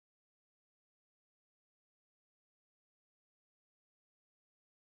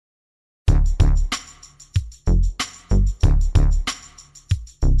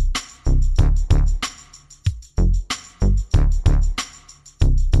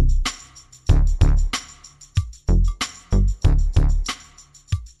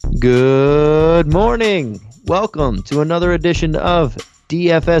Good morning. Welcome to another edition of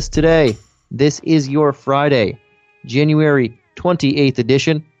DFS Today. This is your Friday, January 28th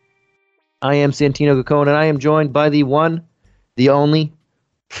edition. I am Santino Gaccone, and I am joined by the one, the only,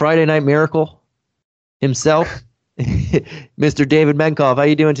 Friday Night Miracle himself, Mr. David Menkoff. How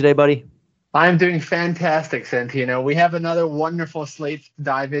you doing today, buddy? I'm doing fantastic, Santino. We have another wonderful slate to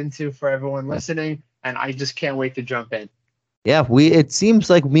dive into for everyone listening, and I just can't wait to jump in. Yeah, it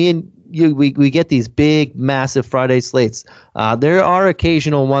seems like me and you, we get these big, massive Friday slates. There are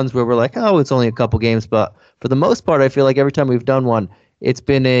occasional ones where we're like, oh, it's only a couple games, but for the most part, I feel like every time we've done one, it's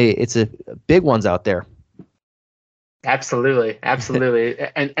a big ones out there. Absolutely.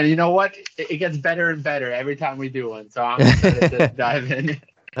 and you know what? It gets better and better every time we do one, so I'm excited to dive in.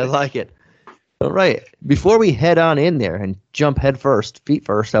 I like it. All right. Before we head on in there and jump head first, feet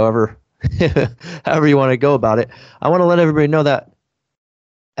first, however you want to go about it, I want to let everybody know that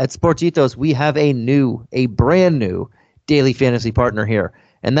at Sports Ethos, we have a brand new daily fantasy partner here,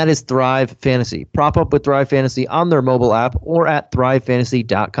 and that is Thrive Fantasy. Prop up with Thrive Fantasy on their mobile app or at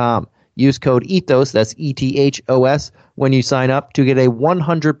thrivefantasy.com. Use code ETHOS, that's ETHOS, when you sign up to get a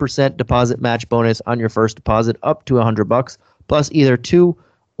 100% deposit match bonus on your first deposit up to $100, plus either 2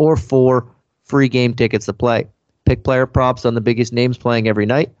 or 4 free game tickets to play. Pick player props on the biggest names playing every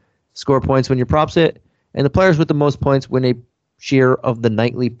night. Score points when your props hit, and the players with the most points win a share of the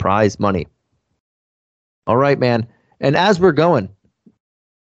nightly prize money. All right, man. And as we're going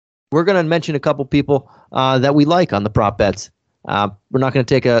to mention a couple people that we like on the prop bets. We're not going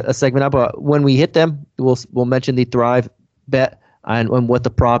to take a segment up, but when we hit them, we'll mention the Thrive bet and what the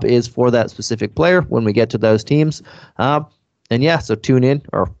prop is for that specific player when we get to those teams. So tune in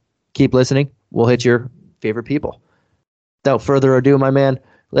or keep listening. We'll hit your favorite people. Without further ado, my man,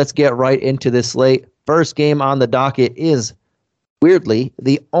 let's get right into this slate. First game on the docket is, weirdly,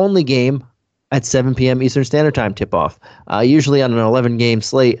 the only game at 7 p.m. Eastern Standard Time tip-off. Usually on an 11-game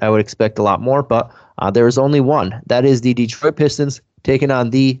slate, I would expect a lot more, but there is only one. That is the Detroit Pistons taking on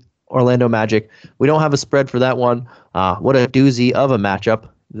the Orlando Magic. We don't have a spread for that one. What a doozy of a matchup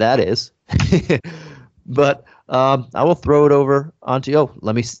that is. But I will throw it over onto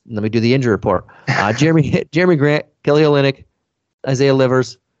let me do the injury report. Jeremy Grant, Kelly Olynyk, Isaiah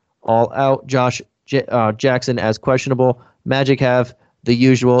Livers, all out. Josh Jackson as questionable. Magic have the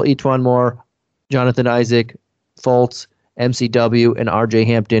usual: Etuan Moore, Jonathan Isaac, Fultz, MCW, and RJ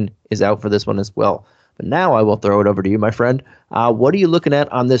Hampton is out for this one as well. But now I will throw it over to you, my friend. What are you looking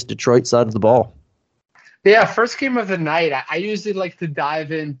at on this Detroit side of the ball? Yeah, first game of the night. I usually like to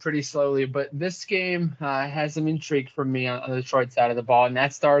dive in pretty slowly, but this game has some intrigue for me on the Detroit side of the ball, and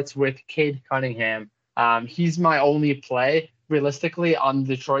that starts with Cade Cunningham. He's my only play, realistically, on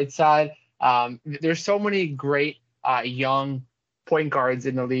the Detroit side. There's so many great young point guards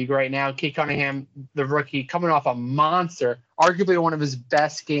in the league right now. Cade Cunningham, the rookie, coming off a monster, arguably one of his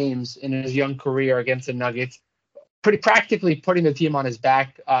best games in his young career against the Nuggets, practically putting the team on his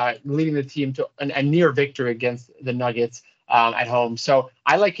back, leading the team to a near victory against the Nuggets at home. So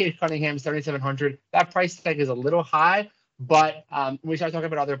I like Cade Cunningham, 7,700. That price tag is a little high, but when we start talking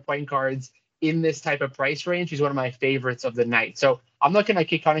about other point guards in this type of price range, he's one of my favorites of the night. So I'm looking at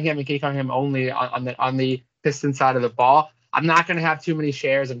Cade Cunningham and Cade Cunningham only on the Pistons side of the ball. I'm not going to have too many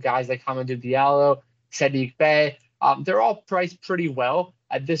shares of guys like Hamidou Diallo, Saddiq Bey. They're all priced pretty well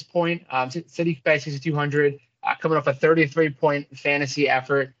at this point. Saddiq Bey, 6,200, coming off a 33-point fantasy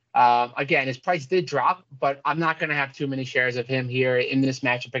effort. Again, his price did drop, but I'm not going to have too many shares of him here in this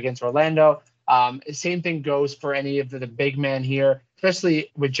matchup against Orlando. Same thing goes for any of the big men here,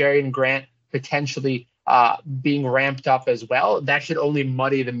 especially with Jerry and Grant potentially being ramped up as well. That should only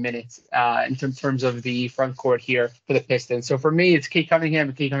muddy the minutes in terms of the front court here for the Pistons. So for me, it's Cade Cunningham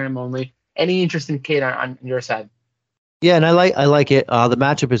and Cade Cunningham only. Any interest in Cade on your side? Yeah, and I like it. The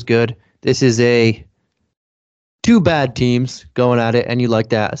matchup is good. This is two bad teams going at it, and you like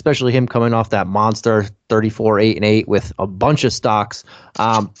that, especially him coming off that monster 34-8-8 with a bunch of stocks.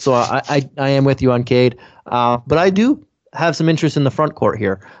 So I am with you on Cade, but I do have some interest in the front court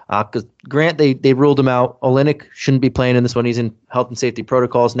here because Grant, they ruled him out. Olynyk shouldn't be playing in this one. He's in health and safety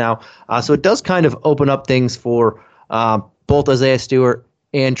protocols now. So it does kind of open up things for both Isaiah Stewart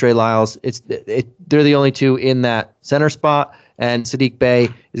and Trey Lyles. They're the only two in that center spot, and Saddiq Bey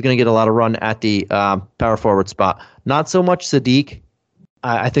is going to get a lot of run at the power forward spot. Not so much Saddiq.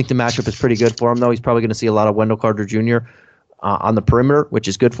 I think the matchup is pretty good for him, though. He's probably going to see a lot of Wendell Carter Jr. On the perimeter, which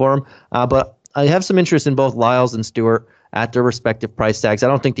is good for him. But I have some interest in both Lyles and Stewart at their respective price tags. I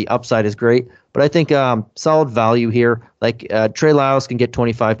don't think the upside is great, but I think solid value here. Like Trey Lyles can get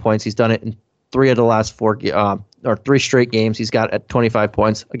 25 points. He's done it in 3 of the last or 3 straight games he's got at 25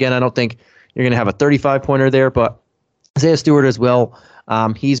 points. Again, I don't think you're going to have a 35-pointer there, but Isaiah Stewart as well.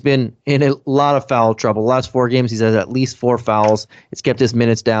 He's been in a lot of foul trouble. The last 4 games, he's had at least 4 fouls. It's kept his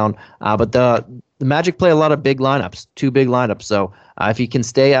minutes down. But the Magic play a lot of big lineups, 2 big lineups. So if he can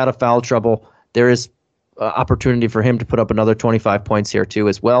stay out of foul trouble, there is opportunity for him to put up another 25 points here too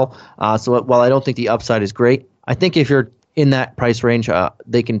as well. So while I don't think the upside is great, I think if you're in that price range,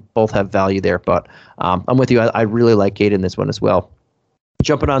 they can both have value there. But I'm with you. I really like Cade in this one as well.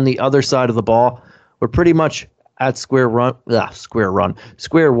 Jumping on the other side of the ball, we're pretty much at square one.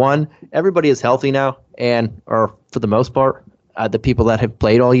 Everybody is healthy now, or for the most part, the people that have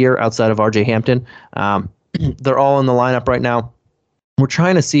played all year outside of RJ Hampton, they're all in the lineup right now. We're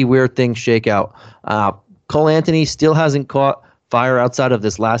trying to see where things shake out. Cole Anthony still hasn't caught fire outside of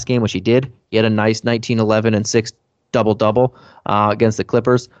this last game, which he did. He had a nice 19, 11, and 6 double-double against the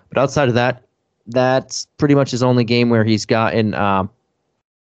Clippers. But outside of that, that's pretty much his only game where he's gotten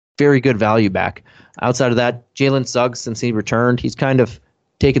very good value back. Outside of that, Jalen Suggs, since he returned, he's kind of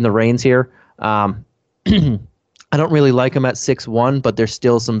taken the reins here. I don't really like him at 6'1", but there's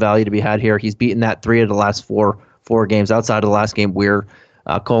still some value to be had here. He's beaten that 3 of the last four games outside of the last game where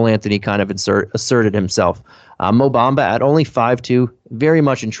Cole Anthony kind of asserted himself. Mo Bamba at only 5'2", very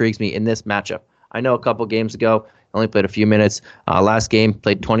much intrigues me in this matchup. I know a couple games ago, only played a few minutes. Last game,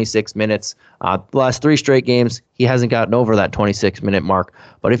 played 26 minutes. The last 3 straight games, he hasn't gotten over that 26-minute mark.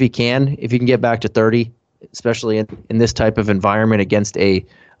 But if he can get back to 30, especially in this type of environment against a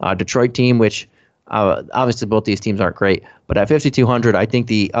Detroit team, which obviously both these teams aren't great, but at 5,200, I think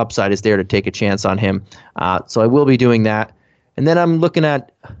the upside is there to take a chance on him. So I will be doing that. And then I'm looking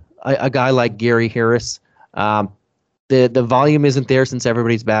at a guy like Gary Harris. The volume isn't there since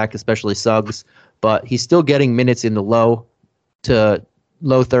everybody's back, especially Suggs, but he's still getting minutes in the low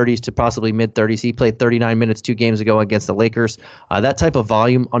 30s to possibly mid 30s. He played 39 minutes 2 games ago against the Lakers. That type of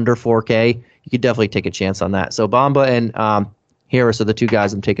volume under 4K, you could definitely take a chance on that. So Bamba and Harris are the 2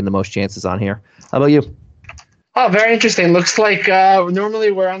 guys I'm taking the most chances on here. How about you? Oh, very interesting. Looks like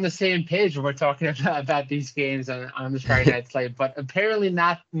normally we're on the same page when we're talking about these games on the Friday night slate, but apparently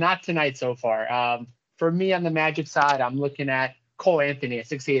not tonight so far. For me on the Magic side, I'm looking at Cole Anthony at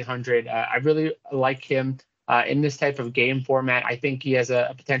 6,800. I really like him in this type of game format. I think he has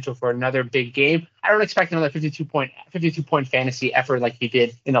a potential for another big game. I don't expect another 52-point fantasy effort like he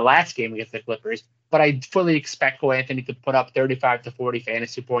did in the last game against the Clippers, but I fully expect Cole Anthony to put up 35 to 40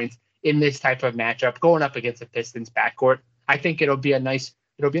 fantasy points in this type of matchup going up against the Pistons backcourt. I think it'll be a nice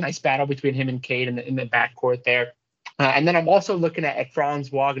battle between him and Cade in the backcourt there. And then I'm also looking at Franz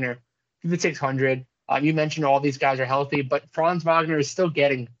Wagner, 5,600. You mentioned all these guys are healthy, but Franz Wagner is still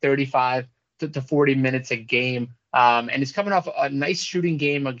getting 35 to 40 minutes a game. And he's coming off a nice shooting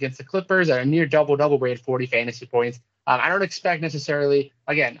game against the Clippers at a near double-double where he had 40 fantasy points. I don't expect necessarily,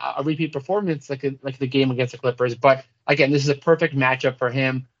 again, a repeat performance like the game against the Clippers. But, again, this is a perfect matchup for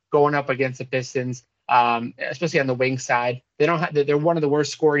him going up against the Pistons, especially on the wing side. They're one of the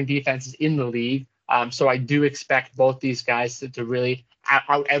worst scoring defenses in the league. So I do expect both these guys to really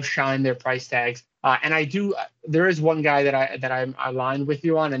outshine their price tags. And there is one guy that I'm aligned with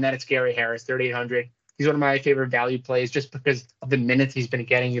you on, and that is Gary Harris, 3,800. He's one of my favorite value plays just because of the minutes he's been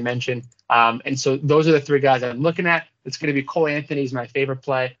getting, you mentioned. And so those are the 3 guys I'm looking at. It's going to be Cole Anthony's my favorite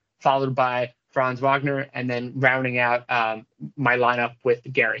play, followed by Franz Wagner, and then rounding out my lineup with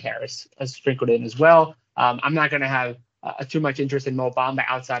Gary Harris sprinkled in as well. I'm not going to have too much interest in Mo Bamba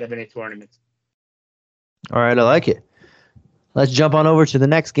outside of any tournaments. All right, I like it. Let's jump on over to the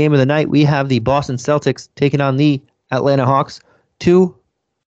next game of the night. We have the Boston Celtics taking on the Atlanta Hawks, 2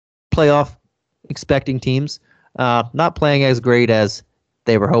 playoff expecting teams. Not playing as great as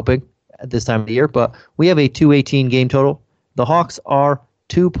they were hoping at this time of the year, but we have a 218 game total. The Hawks are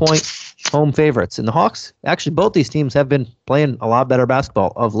 2-point home favorites. And the Hawks, actually both these teams have been playing a lot better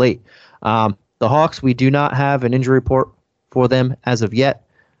basketball of late. The Hawks, we do not have an injury report for them as of yet,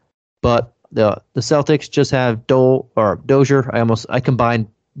 but the Celtics just have Dozier. I combined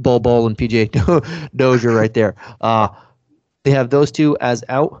Bol and PJ Dozier right there. They have those 2 as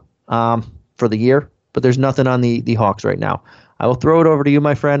out for the year, but there's nothing on the Hawks right now. I will throw it over to you,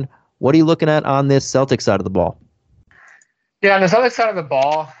 my friend. What are you looking at on this Celtics side of the ball? Yeah, on the Celtics side of the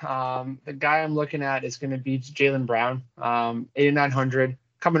ball, the guy I'm looking at is going to be Jaylen Brown, 8,900,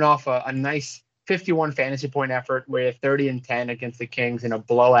 coming off a nice 51 fantasy point effort with 30 and 10 against the Kings in a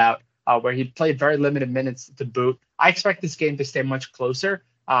blowout where he played very limited minutes to boot. I expect this game to stay much closer,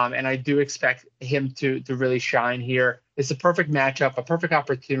 and I do expect him to really shine here. It's a perfect matchup, a perfect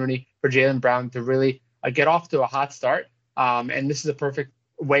opportunity for Jaylen Brown to really get off to a hot start, and this is a perfect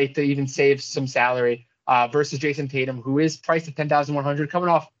way to even save some salary. versus Jason Tatum, who is priced at 10,100, coming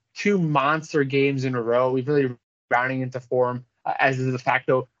off 2 monster games in a row. We've really rounding into form as the de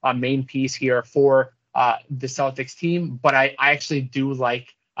facto main piece here for the Celtics team. But I actually do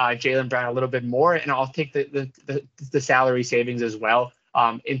like Jaylen Brown a little bit more, and I'll take the salary savings as well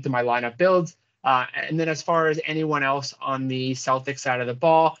into my lineup builds. And then as far as anyone else on the Celtics side of the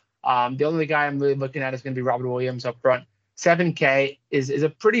ball, the only guy I'm really looking at is going to be Robert Williams up front. 7K is a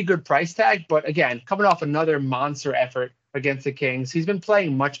pretty good price tag, but again, coming off another monster effort against the Kings, he's been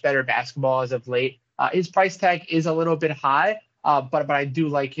playing much better basketball as of late. His price tag is a little bit high, but I do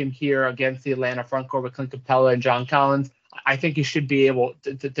like him here against the Atlanta front court with Clint Capella and John Collins. I think he should be able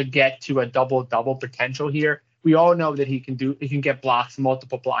to get to a double-double potential here. We all know that he can get blocks,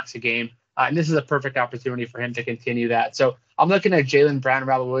 multiple blocks a game, and this is a perfect opportunity for him to continue that. So I'm looking at Jaylen Brown and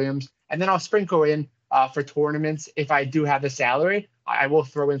Robert Williams, and then I'll sprinkle in for tournaments. If I do have the salary, I will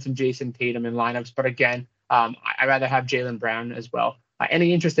throw in some Jason Tatum in lineups. But again, I'd rather have Jaylen Brown as well.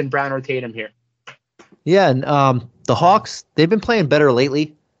 Any interest in Brown or Tatum here? Yeah, and the Hawks, they've been playing better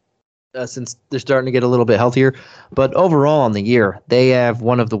lately since they're starting to get a little bit healthier. But overall on the year, they have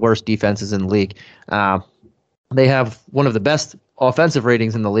one of the worst defenses in the league. They have one of the best offensive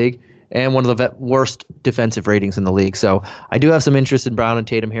ratings in the league and one of the worst defensive ratings in the league. So I do have some interest in Brown and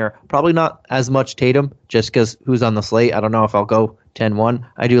Tatum here. Probably not as much Tatum, just because who's on the slate. I don't know if I'll go 10-1.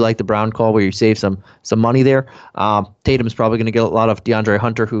 I do like the Brown call where you save some money there. Tatum's probably going to get a lot of DeAndre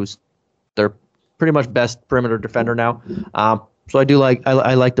Hunter, who's their pretty much best perimeter defender now. So I do like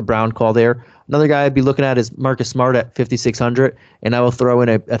I like the Brown call there. Another guy I'd be looking at is Marcus Smart at 5,600, and I will throw in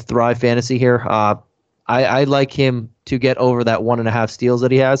a Thrive Fantasy here. I like him to get over that 1.5 steals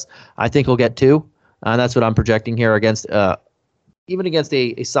that he has. I think he'll get 2, and that's what I'm projecting here against even against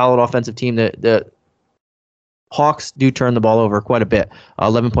a solid offensive team. The Hawks do turn the ball over quite a bit,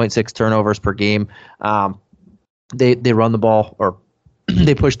 11.6 turnovers per game. They run the ball, or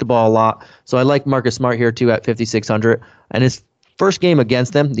they push the ball a lot. So I like Marcus Smart here too at 5,600. And his first game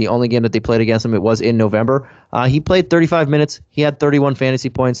against them, the only game that they played against him, it was in November. He played 35 minutes. He had 31 fantasy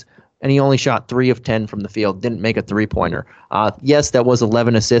points, and he only shot 3 of 10 from the field. Didn't make a three-pointer. Yes, that was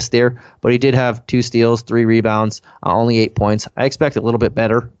 11 assists there, but he did have 2 steals, 3 rebounds, only 8 points. I expect a little bit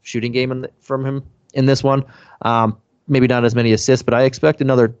better shooting game from him in this one. Maybe not as many assists, but I expect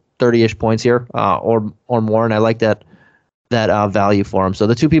another 30-ish points here or more, and I like that value for him. So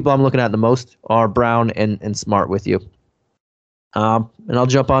the 2 people I'm looking at the most are Brown and Smart with you. And I'll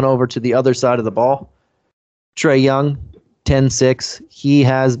jump on over to the other side of the ball. Trae Young, 10-6. He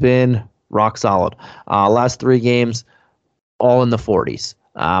has been rock solid. Last 3 games, all in the 40s.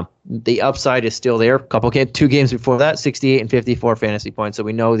 The upside is still there. 2 games before that, 68 and 54 fantasy points. So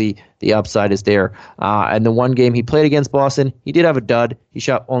we know the upside is there. And the one game he played against Boston, he did have a dud. He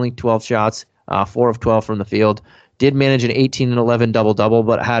shot only 12 shots, 4 of 12 from the field. Did manage an 18 and 11 double-double,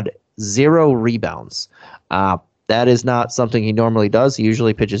 but had 0 rebounds. That is not something he normally does. He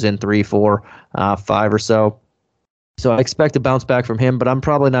usually pitches in 3, 4, 5 or so. So I expect a bounce back from him, but I'm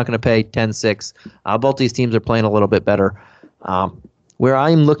probably not going to pay 10-6. Both these teams are playing a little bit better. Where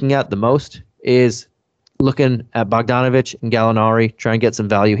I'm looking at the most is looking at Bogdanovich and Gallinari, trying to get some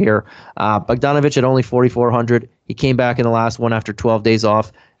value here. Bogdanovich at only 4,400. He came back in the last one after 12 days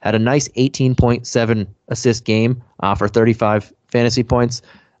off, had a nice 18.7 assist game for 35 fantasy points,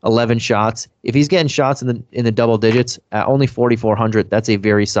 11 shots. If he's getting shots in the double digits at only 4,400, that's a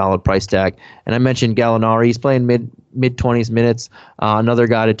very solid price tag. And I mentioned Gallinari. He's playing mid 20s minutes. Another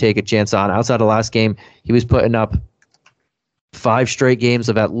guy to take a chance on. Outside of last game, he was putting up 5 straight games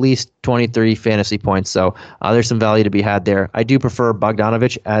of at least 23 fantasy points. So there's some value to be had there. I do prefer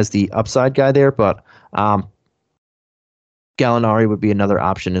Bogdanovich as the upside guy there, but Gallinari would be another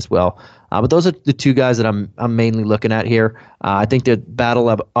option as well. But those are the 2 guys that I'm mainly looking at here. I think the battle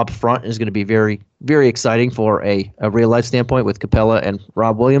up front is going to be very, very exciting for a real life standpoint with Capella and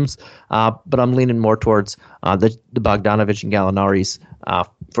Rob Williams. But I'm leaning more towards the Bogdanovich and Gallinari's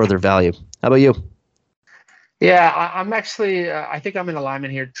further value. How about you? Yeah, I'm actually, I think I'm in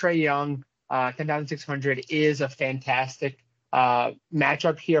alignment here. Trae Young, 10,600 is a fantastic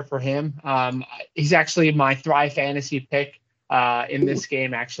matchup here for him. He's actually my Thrive Fantasy pick in this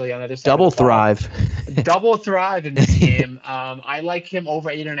game, actually, on the other side. Double Thrive. Double Thrive in this game. I like him over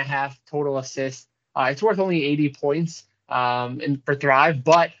 8.5 total assists. It's worth only 80 points for Thrive,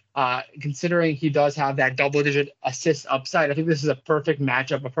 but considering he does have that double-digit assist upside, I think this is a perfect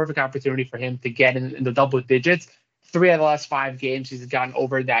matchup, a perfect opportunity for him to get in the double digits. 3 out of the last 5 games, he's gotten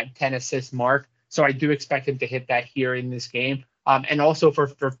over that 10 assist mark. So I do expect him to hit that here in this game. And also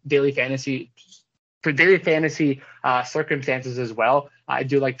for daily fantasy for daily fantasy circumstances as well, I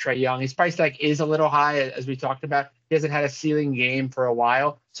do like Trae Young. His price tag is a little high, as we talked about. He hasn't had a ceiling game for a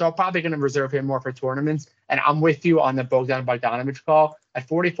while, so I'm probably going to reserve him more for tournaments. And I'm with you on the Bogdan Bogdanovic call at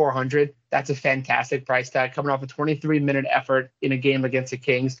 4,400. That's a fantastic price tag, coming off a 23-minute effort in a game against the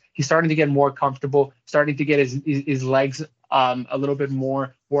Kings. He's starting to get more comfortable, starting to get his legs a little bit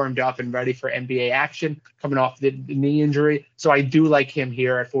more warmed up and ready for NBA action, coming off the knee injury. So I do like him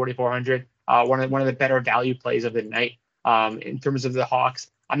here at 4,400. One of the better value plays of the night in terms of the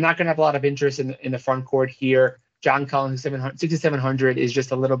Hawks. I'm not going to have a lot of interest in the front court here. John Collins, 6,700 is just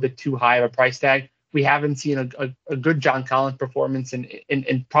a little bit too high of a price tag. We haven't seen a good John Collins performance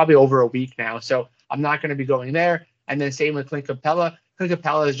in probably over a week now. So I'm not going to be going there. And then same with Clint Capella. Clint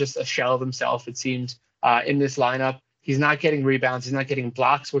Capella is just a shell of himself, it seems, in this lineup. He's not getting rebounds. He's not getting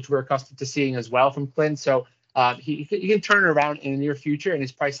blocks, which we're accustomed to seeing as well from Clint. So he can turn it around in the near future, and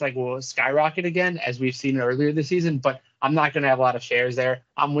his price tag will skyrocket again, as we've seen earlier this season. But I'm not going to have a lot of shares there.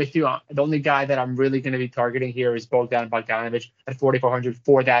 I'm with you. The only guy that I'm really going to be targeting here is Bogdan Bogdanovic at 4,400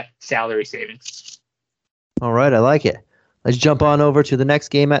 for that salary savings. All right, I like it. Let's jump on over to the next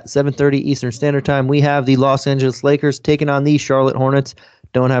game at 7:30 Eastern Standard Time. We have the Los Angeles Lakers taking on the Charlotte Hornets.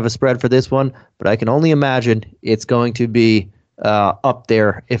 Don't have a spread for this one, but I can only imagine it's going to be up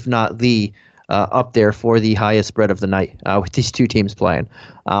there, if not up there for the highest spread of the night with these two teams playing.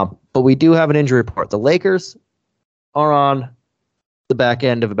 But we do have an injury report. The Lakers are on the back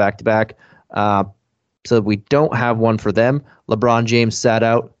end of a back-to-back, so we don't have one for them. LeBron James sat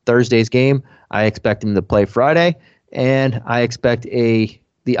out Thursday's game. I expect him to play Friday, and I expect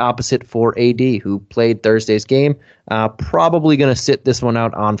the opposite for AD, who played Thursday's game. Probably going to sit this one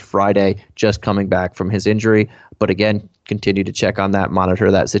out on Friday, just coming back from his injury. But again, continue to check on that,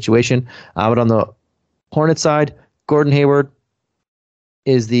 monitor that situation. But on the Hornets side, Gordon Hayward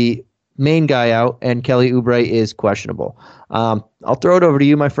is the main guy out, and Kelly Oubre is questionable. I'll throw it over to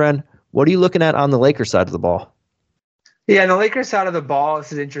you, my friend. What are you looking at on the Lakers side of the ball? Yeah, on the Lakers side of the ball,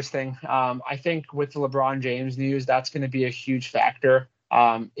 this is interesting. I think with the LeBron James news, that's going to be a huge factor.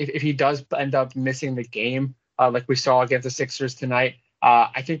 If he does end up missing the game, like we saw against the Sixers tonight,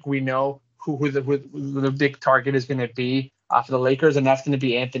 I think we know who the big target is going to be for the Lakers, and that's going to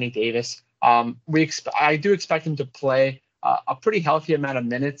be Anthony Davis. I do expect him to play a pretty healthy amount of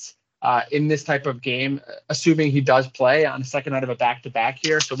minutes in this type of game, assuming he does play on the second night of a back-to-back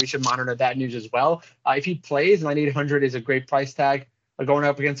here. So we should monitor that news as well. If he plays, 9,800 is a great price tag. Going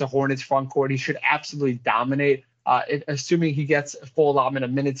up against the Hornets front court, he should absolutely dominate. Assuming he gets a full allotment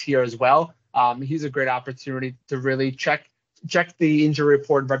of minutes here as well, he's a great opportunity to really check the injury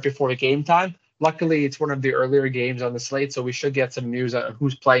report right before the game time. Luckily, it's one of the earlier games on the slate, so we should get some news on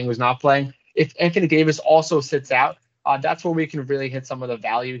who's playing, who's not playing. If Anthony Davis also sits out, that's where we can really hit some of the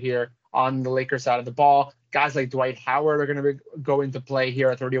value here on the Lakers side of the ball. Guys like Dwight Howard are going to go into play here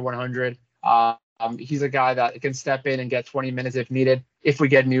at 3,100. He's a guy that can step in and get 20 minutes if needed. If we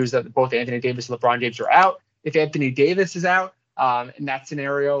get news that both Anthony Davis and LeBron James are out, if Anthony Davis is out, in that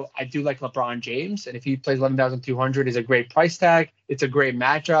scenario, I do like LeBron James. And if he plays 11,200, is a great price tag. It's a great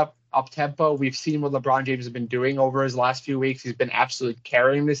matchup, up tempo. We've seen what LeBron James has been doing over his last few weeks. He's been absolutely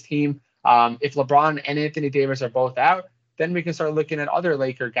carrying this team. If LeBron and Anthony Davis are both out, then we can start looking at other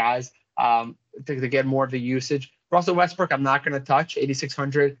Laker guys to get more of the usage. Russell Westbrook, I'm not going to touch.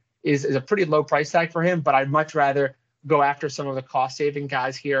 8,600 is a pretty low price tag for him, but I'd much rather go after some of the cost-saving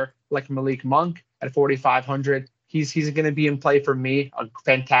guys here, like Malik Monk at 4,500. He's going to be in play for me, a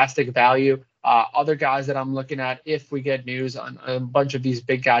fantastic value. Other guys that I'm looking at, if we get news on a bunch of these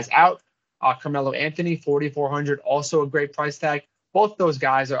big guys out, Carmelo Anthony, 4,400, also a great price tag. Both those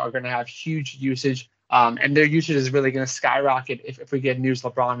guys are going to have huge usage, and their usage is really going to skyrocket if we get news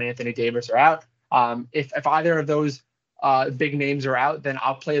LeBron and Anthony Davis are out. If either of those big names are out, then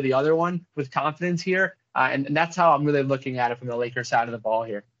I'll play the other one with confidence here, and that's how I'm really looking at it from the Lakers side of the ball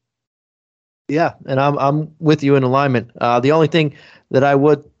here. Yeah, and I'm with you in alignment. The only thing that I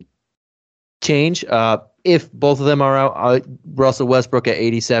would change, if both of them are out, Russell Westbrook at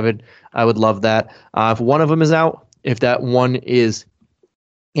 87, I would love that. If one of them is out, if that one is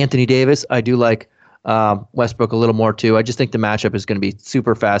Anthony Davis, I do like Westbrook a little more too. I just think the matchup is going to be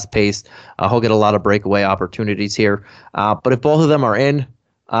super fast-paced. He'll get a lot of breakaway opportunities here. But if both of them are in,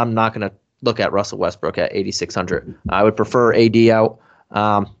 I'm not going to look at Russell Westbrook at 8,600. I would prefer AD out,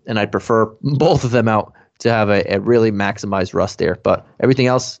 and I'd prefer both of them out to have a really maximized rust there. But everything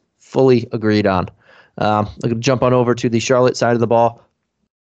else, fully agreed on. I'm going to jump on over to the Charlotte side of the ball.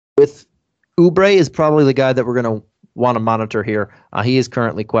 With Oubre is probably the guy that we're going to want to monitor here. He is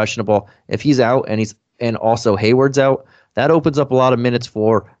currently questionable. If he's out and also Hayward's out, that opens up a lot of minutes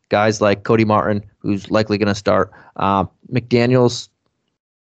for guys like Cody Martin, who's likely going to start. McDaniels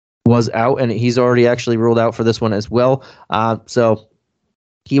was out, and he's already actually ruled out for this one as well. So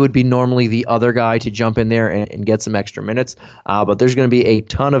he would be normally the other guy to jump in there and get some extra minutes. But there's going to be a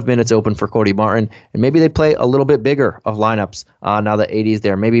ton of minutes open for Cody Martin, and maybe they play a little bit bigger of lineups now that AD is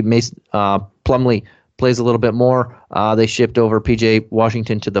there. Maybe Plumlee plays a little bit more. They shipped over PJ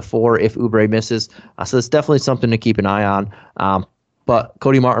Washington to the 4 if Oubre misses. So it's definitely something to keep an eye on. But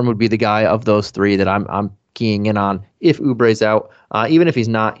Cody Martin would be the guy of those 3 that I'm keying in on if Oubre's out. Even if he's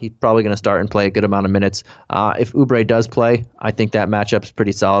not, he's probably going to start and play a good amount of minutes. If Oubre does play, I think that matchup's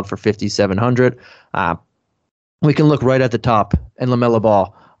pretty solid for 5,700. We can look right at the top and LaMelo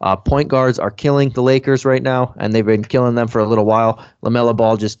Ball. Point guards are killing the Lakers right now, and they've been killing them for a little while. LaMelo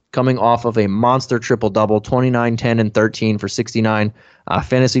Ball just coming off of a monster triple-double, 29, 10, and 13 for 69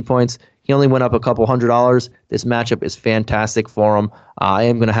 fantasy points. He only went up a couple $100. This matchup is fantastic for him. I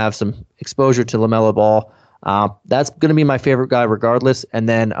am going to have some exposure to LaMelo Ball. That's going to be my favorite guy regardless, and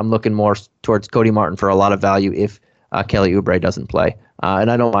then I'm looking more towards Cody Martin for a lot of value if Kelly Oubre doesn't play.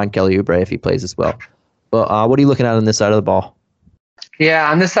 And I don't mind Kelly Oubre if he plays as well. But what are you looking at on this side of the ball?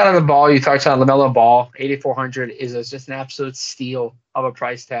 Yeah, on this side of the ball, you touched on LaMelo Ball. 8,400 is just an absolute steal of a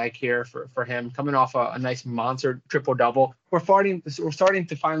price tag here for him. Coming off a nice monster triple-double. We're starting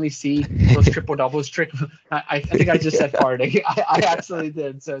to finally see those triple-doubles. I think I just said farting. I absolutely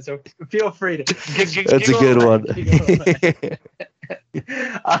did. So feel free to. That's a good one.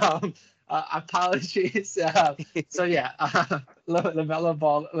 Apologies. LaMelo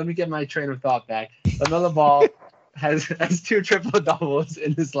Ball. Let me get my train of thought back. LaMelo Ball has 2 triple doubles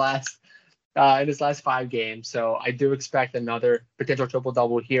in his last 5 games. So I do expect another potential triple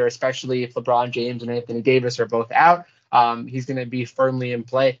double here, especially if LeBron James and Anthony Davis are both out. He's going to be firmly in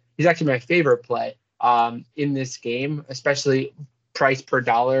play. He's actually my favorite play in this game, especially price per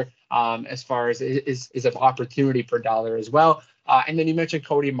dollar, as far as is an opportunity per dollar as well. And then you mentioned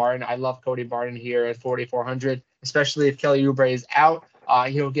Cody Martin. I love Cody Martin here at 4,400, especially if Kelly Oubre is out.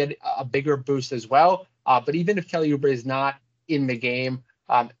 He'll get a bigger boost as well. But even if Kelly Oubre is not in the game,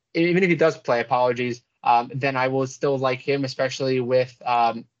 even if he does play, then I will still like him, especially with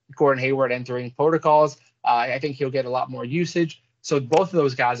Gordon Hayward entering protocols. I think he'll get a lot more usage. So both of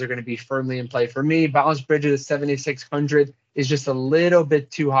those guys are going to be firmly in play for me. Miles Bridges 7,600 is just a little bit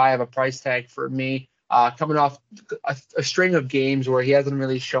too high of a price tag for me. Coming off a string of games where he hasn't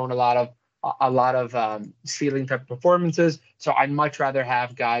really shown a lot of ceiling type performances. So I'd much rather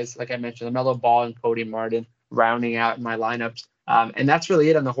have guys, like I mentioned, LaMelo Ball and Cody Martin rounding out my lineups. And that's really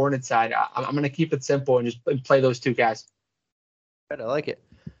it on the Hornets side. I'm going to keep it simple and just play those 2 guys. I like it.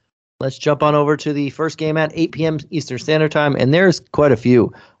 Let's jump on over to the first game at 8 p.m. Eastern Standard Time, and there's quite a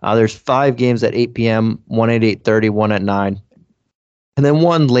few. There's 5 games at 8 p.m., 1 at 8:30, 1 at 9, and then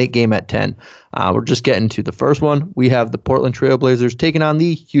 1 late game at 10. We're just getting to the first one. We have the Portland Trail Blazers taking on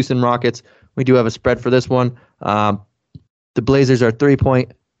the Houston Rockets. We do have a spread for this one. The Blazers are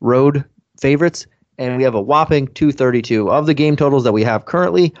 3-point road favorites, and we have a whopping 232. Of the game totals that we have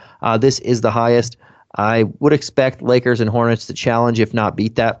currently, this is the highest. I would expect Lakers and Hornets to challenge, if not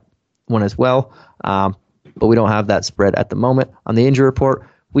beat that one as well. But we don't have that spread at the moment. On the injury report,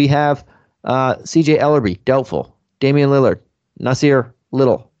 we have CJ Ellerby, doubtful. Damian Lillard, Nasir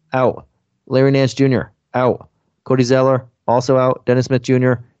Little, out. Larry Nance Jr., out. Cody Zeller, also out. Dennis Smith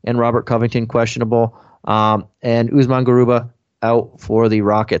Jr. and Robert Covington, questionable. And Usman Garuba, out for the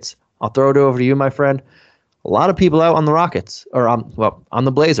Rockets. I'll throw it over to you, my friend. A lot of people out on the Rockets, or on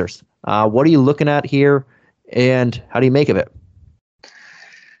the Blazers. What are you looking at here, and how do you make of it?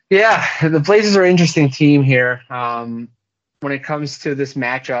 Yeah, the Blazers are an interesting team here when it comes to this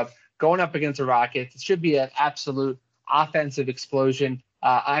matchup. Going up against the Rockets, it should be an absolute offensive explosion.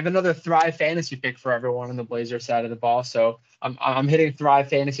 I have another Thrive Fantasy pick for everyone on the Blazers side of the ball, so I'm hitting Thrive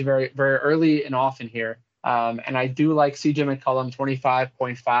Fantasy very, very early and often here. And I do like CJ McCollum,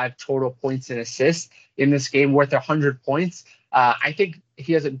 25.5 total points and assists in this game, worth 100 points. I think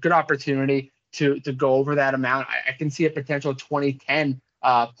he has a good opportunity to go over that amount. I can see a potential 20-10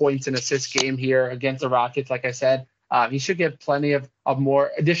 points and assists game here against the Rockets. Like I said, he should get plenty of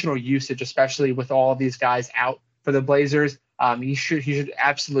more additional usage, especially with all of these guys out for the Blazers. He should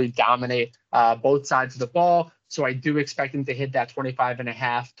absolutely dominate both sides of the ball. So I do expect him to hit that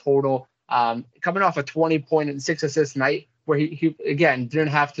 25.5 total. Coming off a 20-point and 6 assist night where he again didn't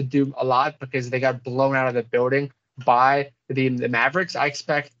have to do a lot because they got blown out of the building by the Mavericks. I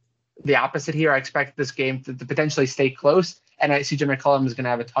expect the opposite here. I expect this game to potentially stay close, and CJ McCollum is going to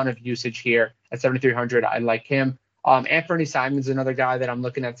have a ton of usage here at 7,300. I like him. Anthony Simons, another guy that I'm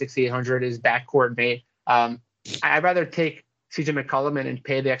looking at 6,800, is backcourt mate. I'd rather take CJ McCollum and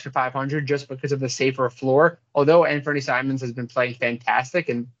pay the extra 500 just because of the safer floor. Although Anthony Simons has been playing fantastic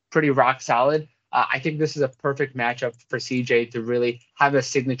and pretty rock solid, I think this is a perfect matchup for CJ to really have a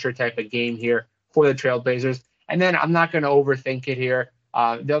signature type of game here for the Trailblazers. And then I'm not going to overthink it here.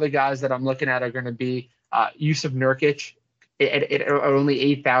 The other guys that I'm looking at are going to be Yusuf Nurkic at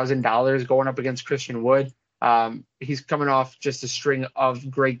only $8,000 going up against Christian Wood. He's coming off just a string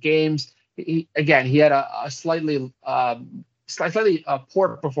of great games. He had a slightly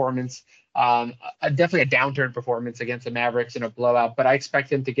poor performance, definitely a downturn performance against the Mavericks in a blowout, but I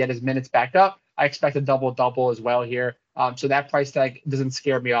expect him to get his minutes back up. I expect a double-double as well here. So that price tag doesn't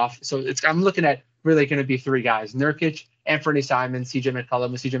scare me off. So I'm looking at really going to be three guys: Nurkic, Anthony Simons, CJ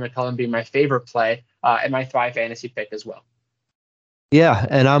McCollum, with CJ McCollum being my favorite play and my Thrive Fantasy pick as well. Yeah,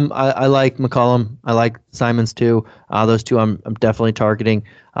 and I like McCollum. I like Simons too. Those two I'm definitely targeting.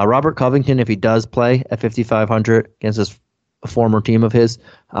 Robert Covington, if he does play at 5,500 against a former team of his,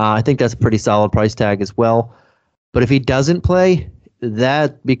 I think that's a pretty solid price tag as well. But if he doesn't play,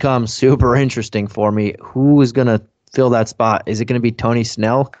 that becomes super interesting for me. Who is going to fill that spot? Is it going to be Tony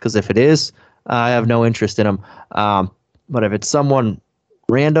Snell? Because if it is, I have no interest in him. But if it's someone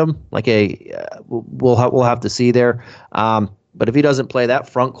random, like we'll have to see there. But if he doesn't play, that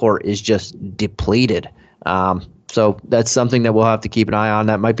front court is just depleted. So that's something that we'll have to keep an eye on.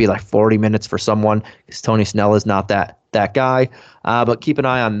 That might be like 40 minutes for someone because Tony Snell is not that guy. But keep an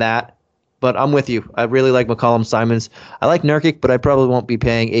eye on that. But I'm with you. I really like McCollum, Simons. I like Nurkic, but I probably won't be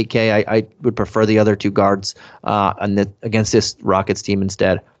paying $8K. I would prefer the other two guards against this Rockets team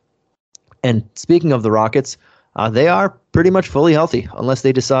instead. And speaking of the Rockets, they are pretty much fully healthy unless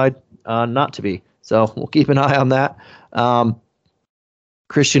they decide not to be. So we'll keep an eye on that.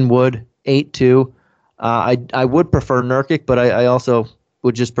 Christian Wood, 8-2. I would prefer Nurkic, but I also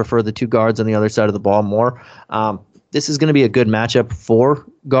would just prefer the two guards on the other side of the ball more. This is going to be a good matchup for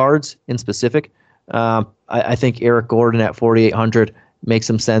guards in specific. I think Eric Gordon at 4,800 makes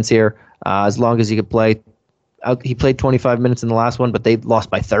some sense here as long as he could play. He played 25 minutes in the last one, but they lost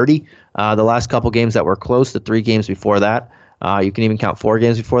by 30. The last couple games that were close, the 3 games before that, you can even count 4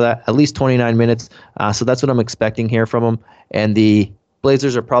 games before that, at least 29 minutes. So that's what I'm expecting here from him. And the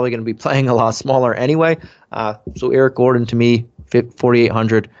Blazers are probably going to be playing a lot smaller anyway. So Eric Gordon, to me,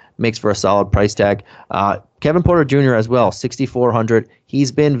 4,800 makes for a solid price tag. Kevin Porter Jr. as well, 6,400.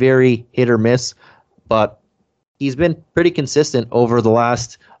 He's been very hit or miss, but he's been pretty consistent over the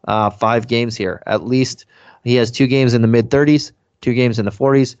last 5 games here. At least he has 2 games in the mid-30s, 2 games in the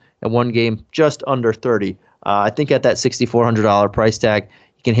 40s, and 1 game just under 30. I think at that $6,400 price tag,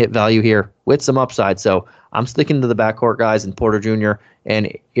 you can hit value here with some upside. So I'm sticking to the backcourt guys and Porter Jr.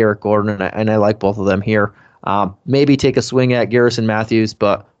 and Eric Gordon, and I like both of them here. Maybe take a swing at Garrison Matthews,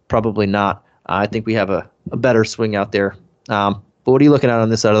 but probably not. I think we have a better swing out there. But what are you looking at on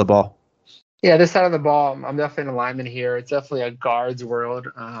this side of the ball? Yeah, this side of the ball, I'm definitely an alignment here. It's definitely a guards world,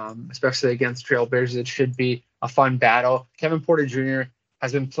 especially against Trailblazers. It should be a fun battle. Kevin Porter Jr.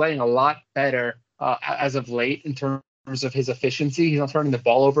 has been playing a lot better as of late in terms of his efficiency. He's not turning the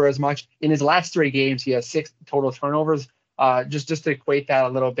ball over as much. In his last 3 games, he has 6 total turnovers. Just to equate that a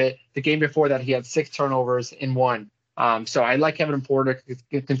little bit, the game before that, he had 6 turnovers in 1. So I like Kevin Porter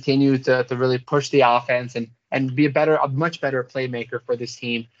to continue to really push the offense and be a much better playmaker for this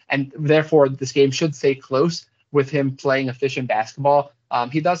team. And therefore, this game should stay close with him playing efficient basketball.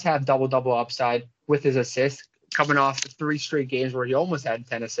 He does have double-double upside with his assists, coming off 3 straight games where he almost had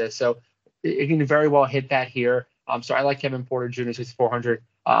 10 assists. So he can very well hit that here. So I like Kevin Porter Jr. 6,400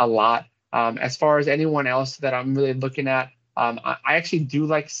 a lot. As far as anyone else that I'm really looking at, I actually do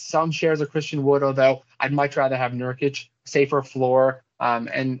like some shares of Christian Wood, although I'd much rather have Nurkic, safer floor,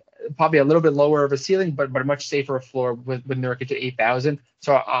 and probably a little bit lower of a ceiling, but a much safer floor with Nurkic at 8,000.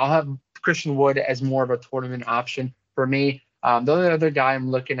 So I'll have Christian Wood as more of a tournament option for me. The only other guy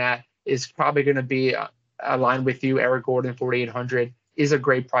I'm looking at is probably going to be aligned with you. Eric Gordon, 4,800 is a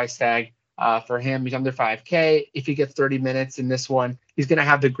great price tag for him. He's under 5K. If he gets 30 minutes in this one, he's going to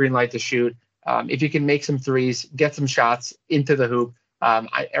have the green light to shoot. If you can make some threes, get some shots into the hoop,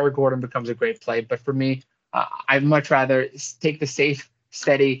 Eric Gordon becomes a great play. But for me, I'd much rather take the safe,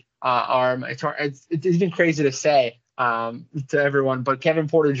 steady arm. It's even crazy to say to everyone, but Kevin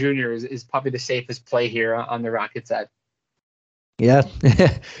Porter Jr. is probably the safest play here on the Rockets side. Yeah,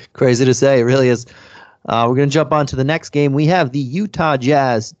 crazy to say. It really is. We're going to jump on to the next game. We have the Utah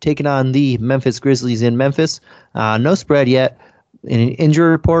Jazz taking on the Memphis Grizzlies in Memphis. No spread yet. In an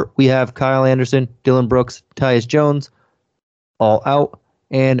injury report, we have Kyle Anderson, Dylan Brooks, Tyus Jones all out.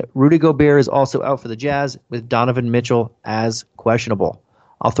 And Rudy Gobert is also out for the Jazz with Donovan Mitchell as questionable.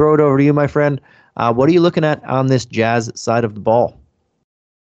 I'll throw it over to you, my friend. What are you looking at on this Jazz side of the ball?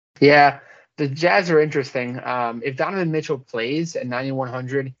 Yeah, the Jazz are interesting. If Donovan Mitchell plays at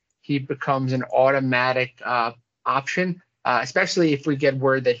 9,100, he becomes an automatic option, especially if we get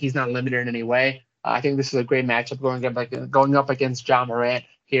word that he's not limited in any way. I think this is a great matchup going up against John Morant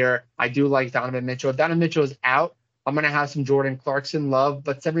here. I do like Donovan Mitchell. If Donovan Mitchell is out, I'm going to have some Jordan Clarkson love,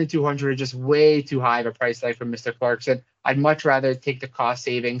 but 7,200 is just way too high of a price tag for Mr. Clarkson. I'd much rather take the cost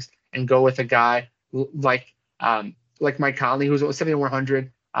savings and go with a guy like Mike Conley, who's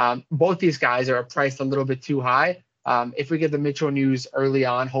 7,100. Both these guys are priced a little bit too high. If we get the Mitchell news early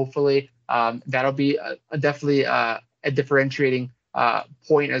on, hopefully that'll be definitely a differentiating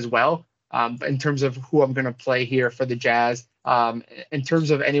point as well. In terms of who I'm going to play here for the Jazz. In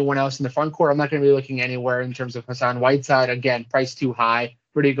terms of anyone else in the front court, I'm not going to be looking anywhere in terms of Hassan Whiteside. Again, price too high.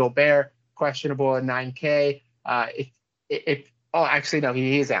 Rudy Gobert, questionable at 9K. Actually, no,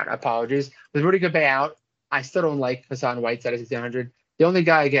 he is out. Apologies. With Rudy Gobert out, I still don't like Hassan Whiteside at 6,900. The only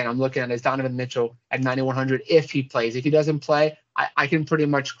guy, again, I'm looking at is Donovan Mitchell at 9,100 if he plays. If he doesn't play, I can pretty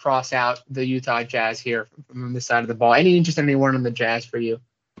much cross out the Utah Jazz here from this side of the ball. Any interest in anyone on the Jazz for you?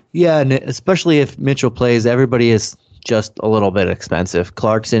 Yeah, and especially if Mitchell plays, everybody is just a little bit expensive.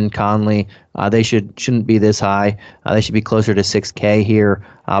 Clarkson, Conley, they shouldn't be this high. They should be closer to 6K here.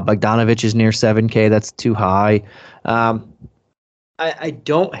 Bogdanovich is near 7K. That's too high. I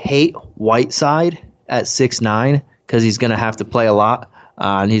don't hate Whiteside at 6'9" because he's going to have to play a lot,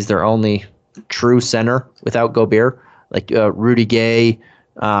 and he's their only true center without Gobert. Like Rudy Gay,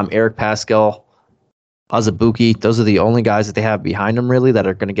 Eric Pascal, Azubuike, those are the only guys that they have behind them really that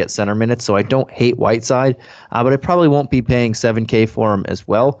are going to get center minutes. So I don't hate Whiteside, but I probably won't be paying 7K for him as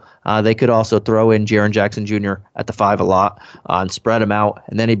well. They could also throw in Jaren Jackson Jr. at the 5 a lot and spread him out,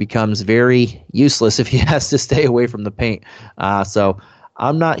 and then he becomes very useless if he has to stay away from the paint. So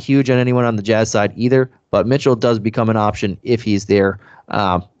I'm not huge on anyone on the Jazz side either, but Mitchell does become an option if he's there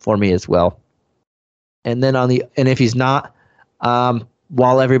for me as well. And then if he's not,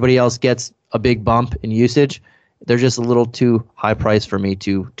 while everybody else gets a big bump in usage, they're just a little too high price for me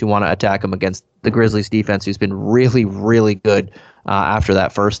to want to attack them against the Grizzlies defense, who's been really, really good after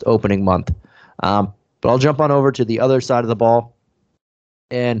that first opening month. But I'll jump on over to the other side of the ball.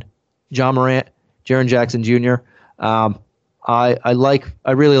 And John Morant, Jaren Jackson Jr. I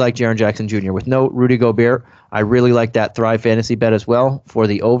really like Jaren Jackson Jr. With no Rudy Gobert. I really like that Thrive Fantasy bet as well for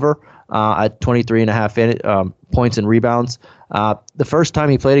the over at 23.5 points and rebounds. The first time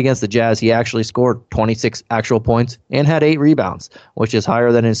he played against the Jazz, he actually scored 26 actual points and had 8 rebounds, which is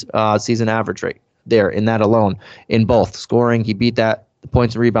higher than his season average rate there in that alone. In both scoring, he beat the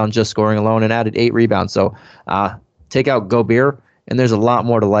points and rebounds just scoring alone and added 8 rebounds. So take out Gobert, and there's a lot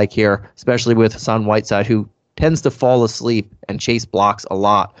more to like here, especially with Hassan Whiteside, who tends to fall asleep and chase blocks a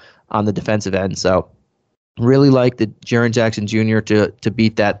lot on the defensive end. So really like the Jaren Jackson Jr. to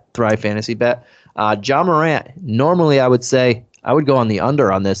beat that Thrive Fantasy bet. John Morant, normally I would say I would go on the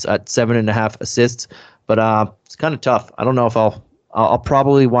under on this at 7.5 assists, but it's kind of tough. I don't know if I'll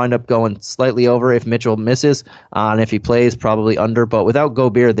probably wind up going slightly over if Mitchell misses, and if he plays, probably under. But without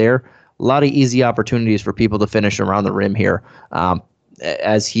Gobert there, a lot of easy opportunities for people to finish around the rim here,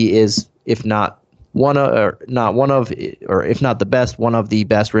 as he is, if not if not the best, one of the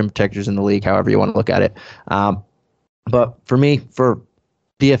best rim protectors in the league, however you want to look at it. But for me, for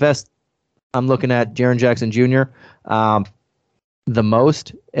DFS, I'm looking at Jaren Jackson Jr. The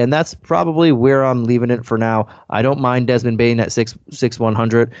most, and that's probably where I'm leaving it for now. I don't mind Desmond Bane at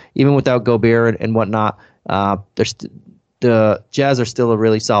 6,100, even without Gobert and whatnot. The Jazz are still a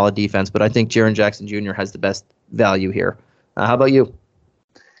really solid defense, but I think Jaren Jackson Jr. has the best value here. How about you?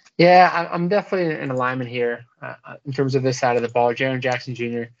 Yeah, I'm definitely in alignment here in terms of this side of the ball. Jaren Jackson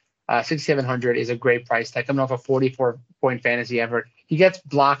Jr., 6,700 is a great price tag. Coming off a 44-point fantasy effort, he gets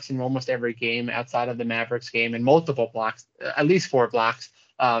blocks in almost every game outside of the Mavericks game, and multiple blocks, at least 4 blocks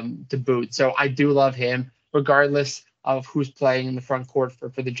to boot. So I do love him, regardless of who's playing in the front court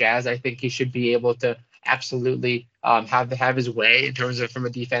for the Jazz. I think he should be able to absolutely have his way in terms of from a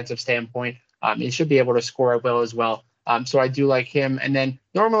defensive standpoint. He should be able to score at will as well. So I do like him. And then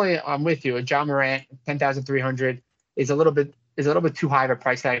normally I'm with you. John Morant, 10,300 is a little bit too high of a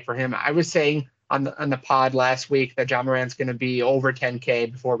price tag for him. I was saying on the pod last week that John Morant's going to be over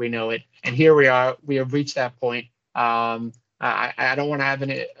 10K before we know it, and here we are. We have reached that point. I don't want to have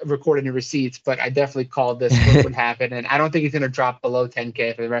record any receipts, but I definitely called this what would happen, and I don't think he's going to drop below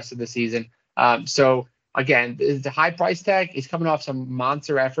 10K for the rest of the season. So again, the high price tag is coming off some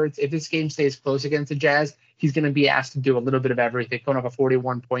monster efforts. If this game stays close against the Jazz, he's going to be asked to do a little bit of everything, coming off a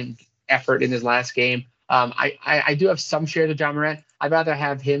 41-point effort in his last game. I do have some shares of John Morant. I'd rather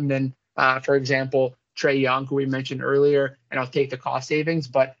have him than for example, Trey Young, who we mentioned earlier, and I'll take the cost savings,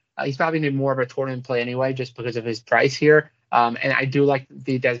 but he's probably going to be more of a tournament play anyway, just because of his price here. And I do like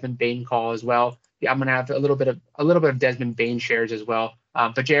the Desmond Bain call as well. Yeah, I'm going to have a little bit of Desmond Bain shares as well.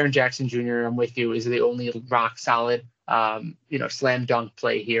 But Jaren Jackson Jr., I'm with you, is the only rock solid, slam dunk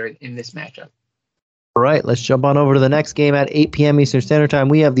play here in this matchup. All right, let's jump on over to the next game at 8 p.m. Eastern Standard Time.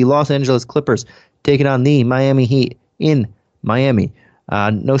 We have the Los Angeles Clippers taking on the Miami Heat in Miami.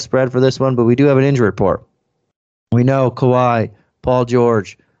 No spread for this one, but we do have an injury report. We know Kawhi, Paul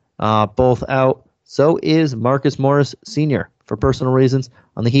George, both out. So is Marcus Morris Sr. for personal reasons.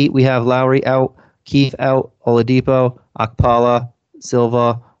 On the Heat, we have Lowry out, Keith out, Oladipo, Okpala,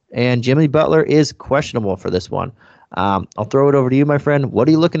 Silva, and Jimmy Butler is questionable for this one. I'll throw it over to you, my friend. What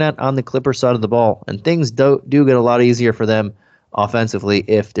are you looking at on the Clippers side of the ball? And things do get a lot easier for them offensively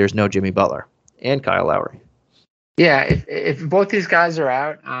if there's no Jimmy Butler and Kyle Lowry. Yeah, if both these guys are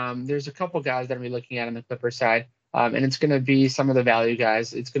out, there's a couple guys that I'm looking at on the Clippers side, and it's going to be some of the value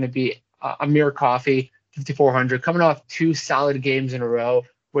guys. It's going to be Amir Coffey, 5,400, coming off 2 solid games in a row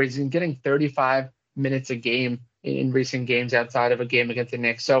where he's been getting 35 minutes a game in recent games outside of a game against the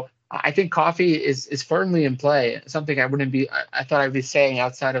Knicks. So I think Coffey is firmly in play, something I thought I'd be saying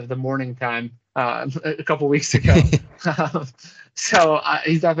outside of the morning time a couple weeks ago. So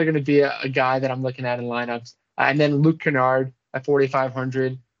he's definitely going to be a guy that I'm looking at in lineups. And then Luke Kennard at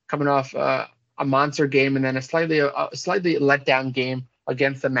 4,500, coming off a monster game and then a slightly let down game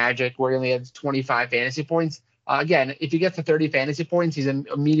against the Magic where he only had 25 fantasy points. Again, if he gets to 30 fantasy points, he's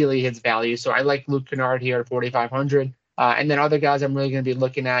immediately hits value. So I like Luke Kennard here at 4,500. And then other guys I'm really going to be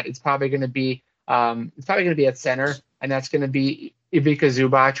looking at, it's probably going to be at center, and that's going to be Ivica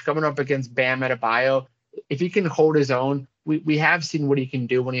Zubac coming up against Bam Adebayo. If he can hold his own, we have seen what he can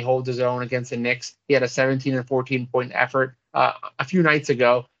do when he holds his own against the Knicks. He had a 17 and 14 point effort a few nights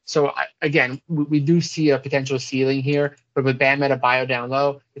ago. So again, we do see a potential ceiling here, but with Bam Adebayo down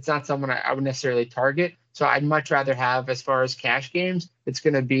low, it's not someone I would necessarily target. So I'd much rather have, as far as cash games, it's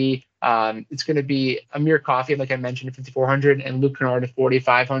going to be Amir Coffey, like I mentioned, at 5,400, and Luke Kennard at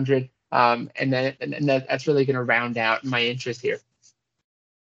 4,500, and that's really going to round out my interest here.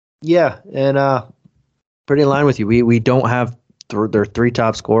 Yeah, and pretty in line with you. We don't have their 3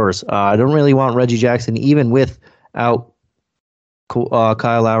 top scorers. I don't really want Reggie Jackson, even without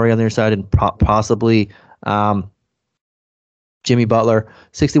Kyle Lowry on their side and possibly Jimmy Butler.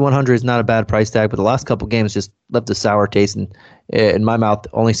 6,100 is not a bad price tag, but the last couple games just left a sour taste in my mouth.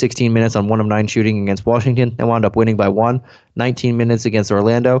 Only 16 minutes on 1 of 9 shooting against Washington. They wound up winning by 1. 19 minutes against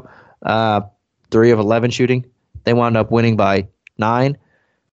Orlando. 3 of 11 shooting. They wound up winning by 9.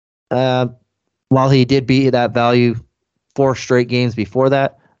 While he did beat that value 4 straight games before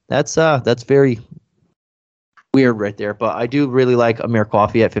that, that's very weird right there. But I do really like Amir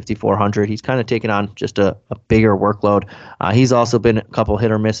Coffey at 5,400. He's kind of taken on just a bigger workload. He's also been a couple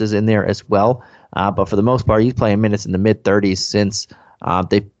hit or misses in there as well. But for the most part, he's playing minutes in the mid-30s since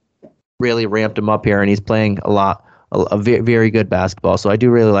they really ramped him up here, and he's playing a very good basketball. So I do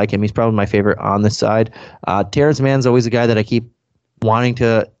really like him. He's probably my favorite on this side. Terrence Mann's always a guy that I keep wanting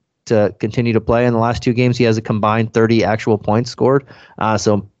to continue to play. In the last 2 games, he has a combined 30 actual points scored.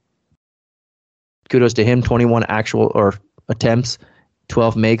 So kudos to him. 21 actual or attempts,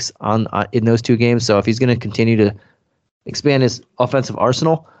 12 makes on in those 2 games. So if he's going to continue to expand his offensive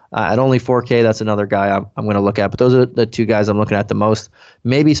arsenal at only 4K, that's another guy I'm going to look at. But those are the 2 guys I'm looking at the most.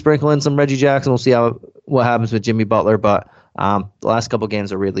 Maybe sprinkle in some Reggie Jackson. We'll see what happens with Jimmy Butler. But the last couple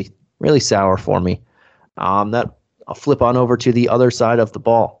games are really, really sour for me. That I'll flip on over to the other side of the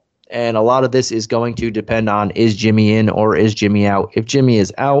ball. And a lot of this is going to depend on, is Jimmy in or is Jimmy out? If Jimmy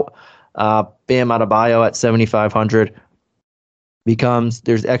is out, Bam Adebayo at 7,500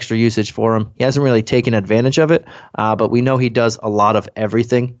 there's extra usage for him. He hasn't really taken advantage of it, but we know he does a lot of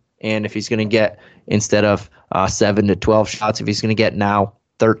everything. And if he's going to get, instead of 7 to 12 shots, if he's going to get now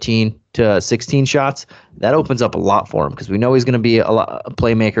 13 to 16 shots, that opens up a lot for him because we know he's going to be a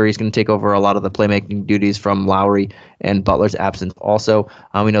playmaker. He's going to take over a lot of the playmaking duties from Lowry and Butler's absence. Also,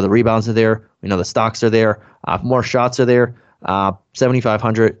 we know the rebounds are there. We know the stocks are there. More shots are there.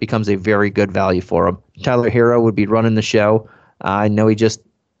 7,500 becomes a very good value for him. Tyler Hero would be running the show. I know he just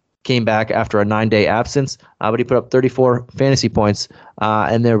came back after a 9-day absence, but he put up 34 fantasy points,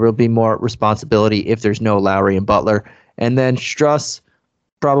 and there will be more responsibility if there's no Lowry and Butler. And then Struss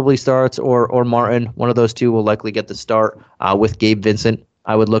probably starts, or Martin. One of those 2 will likely get the start with Gabe Vincent.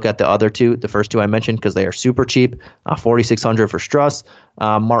 I would look at the other 2, the first 2 I mentioned, because they are super cheap. 4,600 for Struss.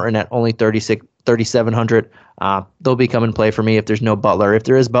 Martin at only 3,700. They'll be come and play for me if there's no Butler. If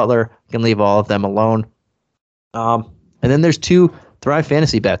there is Butler, I can leave all of them alone. And then there's 2 Thrive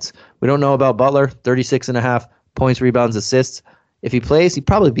Fantasy bets. We don't know about Butler, 36.5 points, rebounds, assists. If he plays, he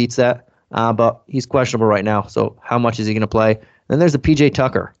probably beats that, but he's questionable right now. So how much is he going to play? Then there's the PJ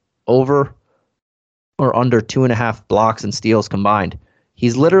Tucker, over or under 2.5 blocks and steals combined.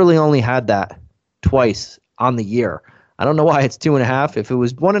 He's literally only had that twice on the year. I don't know why it's 2.5. If it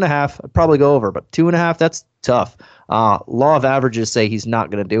was 1.5, I'd probably go over, but 2.5, that's tough. Law of averages say he's not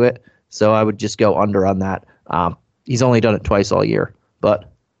going to do it, so I would just go under on that. He's only done it twice all year.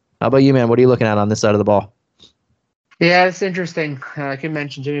 But how about you, man? What are you looking at on this side of the ball? Yeah, it's interesting. Like you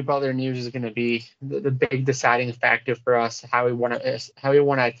mentioned, Jimmy Butler news is going to be the big deciding factor for us, how we want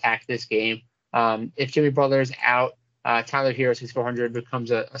to attack this game. If Jimmy Butler's out, Tyler Hero 6,400 becomes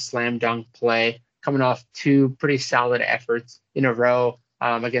a slam dunk play, coming off 2 pretty solid efforts in a row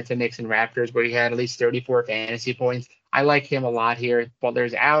against the Knicks and Raptors, where he had at least 34 fantasy points. I like him a lot here. If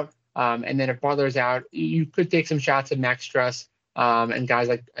Butler's out, and then if Butler's out, you could take some shots at Max Struss and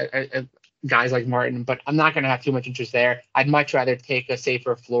guys like Martin, but I'm not going to have too much interest there. I'd much rather take a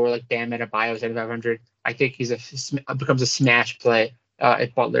safer floor like Bam Adebayo 7,500. I think becomes a smash play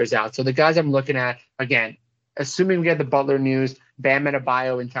if Butler's out. So the guys I'm looking at, again, assuming we get the Butler news, Bam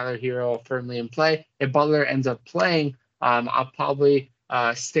Adebayo and Tyler Hero firmly in play. If Butler ends up playing, I'll probably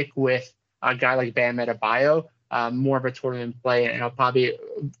stick with a guy like Bam Adebayo, more of a tournament play, and I'll probably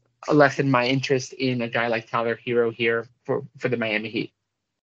lessen my interest in a guy like Tyler Hero here for the Miami Heat.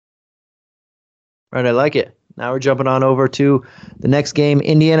 Right, I like it. Now we're jumping on over to the next game.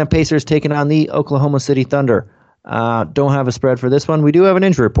 Indiana Pacers taking on the Oklahoma City Thunder. Don't have a spread for this one. We do have an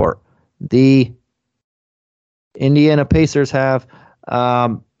injury report. The Indiana Pacers have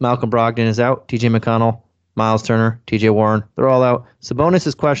Malcolm Brogdon is out, TJ McConnell, Miles Turner, TJ Warren. They're all out. Sabonis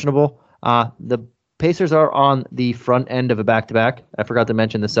is questionable. The Pacers are on the front end of a back-to-back. I forgot to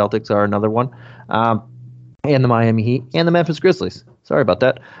mention the Celtics are another one. And the Miami Heat and the Memphis Grizzlies. Sorry about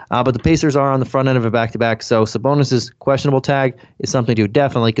that. But the Pacers are on the front end of a back-to-back, so Sabonis' questionable tag is something to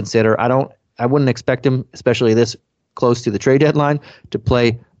definitely consider. I wouldn't expect him, especially this close to the trade deadline, to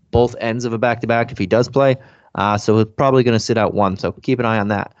play both ends of a back-to-back if he does play. So he's probably going to sit out one, so keep an eye on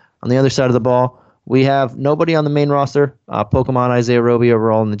that. On the other side of the ball, we have nobody on the main roster. Pokemon Isaiah Roby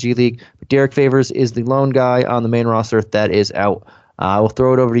overall in the G League. But Derek Favors is the lone guy on the main roster that is out. I will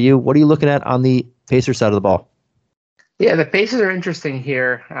throw it over to you. What are you looking at on the Pacers side of the ball? Yeah, the Pacers are interesting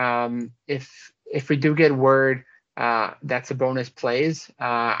here. If we do get word that Sabonis plays,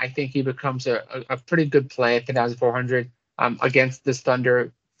 I think he becomes a pretty good play at 10,400 against the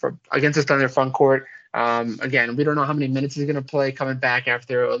Thunder front court. Again, we don't know how many minutes he's going to play coming back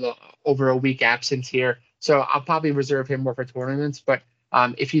after over a week absence here. So I'll probably reserve him more for tournaments. But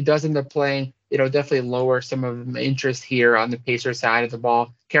if he does end up playing, it'll definitely lower some of my interest here on the Pacers side of the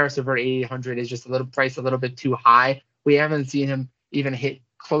ball. Karis LeVert 8,800 is just a little bit too high. We haven't seen him even hit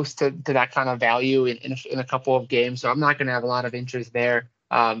close to that kind of value in a couple of games. So I'm not going to have a lot of interest there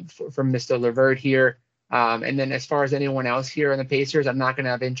from Mr. LeVert here. And then as far as anyone else here on the Pacers, I'm not going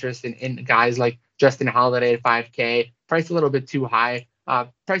to have interest in guys like Justin Holiday at 5K, priced a little bit too high,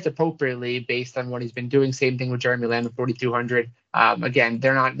 priced appropriately based on what he's been doing. Same thing with Jeremy Lamb at 4,200. Again,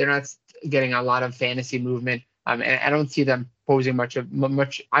 they're not getting a lot of fantasy movement, and I don't see them posing much.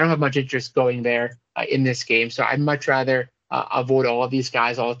 I don't have much interest going there in this game. So I'd much rather avoid all of these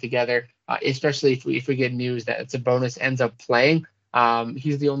guys altogether, especially if we get news that Sabonis ends up playing.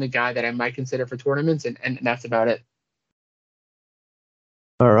 He's the only guy that I might consider for tournaments, and that's about it.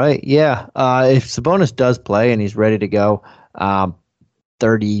 All right, yeah. If Sabonis does play and he's ready to go,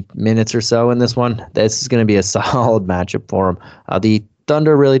 30 minutes or so in this one, this is going to be a solid matchup for him. The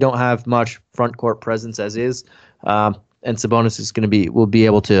Thunder really don't have much front court presence as is, and Sabonis will be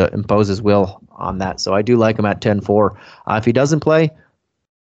able to impose his will on that. So I do like him at 10-4. If he doesn't play,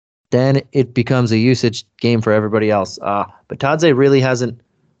 then it becomes a usage game for everybody else. But Tadze really hasn't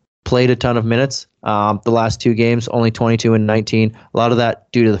played a ton of minutes. The last 2 games, only 22 and 19. A lot of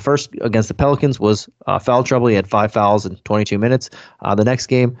that due to the first against the Pelicans was foul trouble. He had 5 fouls in 22 minutes. The next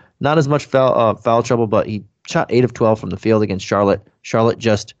game, not as much foul trouble, but he shot 8 of 12 from the field against Charlotte. Charlotte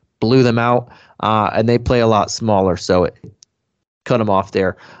just blew them out, and they play a lot smaller, so it cut them off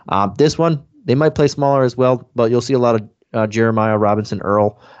there. This one, they might play smaller as well, but you'll see a lot of Jeremiah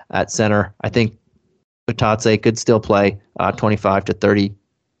Robinson-Earl at center. I think Batadze could still play 25 to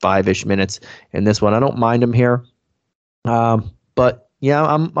 35-ish minutes in this one. I don't mind him here. But, yeah,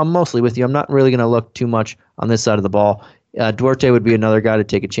 I'm mostly with you. I'm not really going to look too much on this side of the ball. Duarte would be another guy to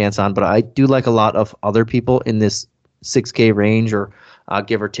take a chance on, but I do like a lot of other people in this 6K range or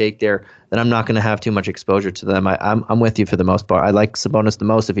give or take there, then I'm not going to have too much exposure to them. I'm with you for the most part. I like Sabonis the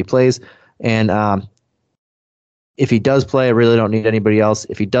most if he plays, and if he does play, I really don't need anybody else.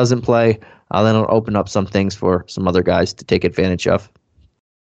 If he doesn't play, then I'll open up some things for some other guys to take advantage of.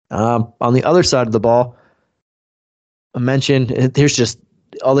 On the other side of the ball, I mentioned there's just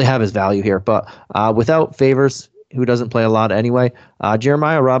all they have is value here. But without Favors, who doesn't play a lot anyway,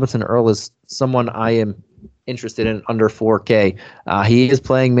 Jeremiah Robinson Earl is someone I am interested in under 4K. He is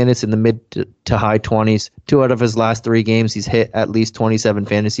playing minutes in the mid to high 20s. 2 out of his last 3 games, he's hit at least 27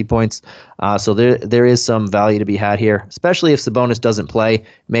 fantasy points. So there is some value to be had here, especially if Sabonis doesn't play.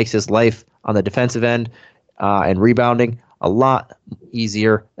 Makes his life on the defensive end and rebounding a lot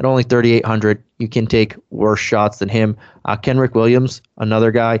easier. At only 3,800, you can take worse shots than him. Kenrick Williams,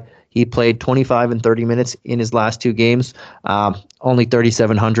 another guy. He played 25 and 30 minutes in his last 2 games, only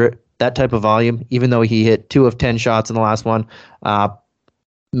 3,700. That type of volume, even though he hit 2 of 10 shots in the last one,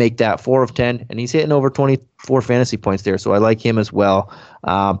 make that 4 of 10, and he's hitting over 24 fantasy points there. So I like him as well.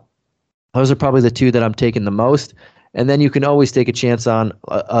 Those are probably the 2 that I'm taking the most. And then you can always take a chance on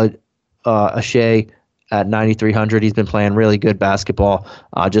a Shea at 9,300. He's been playing really good basketball,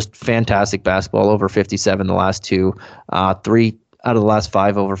 just fantastic basketball, over 57 the last 2, 3 out of the last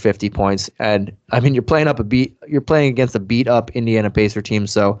 5 over 50 points. And I mean, you're playing against a beat up Indiana Pacer team,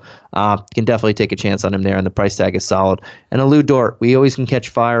 so you can definitely take a chance on him there, and the price tag is solid. And Lou Dort, we always can catch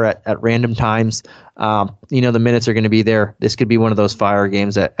fire at random times. The minutes are going to be there. This could be one of those fire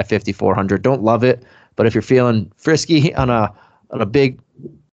games at 5,400. Don't love it, but if you're feeling frisky on a big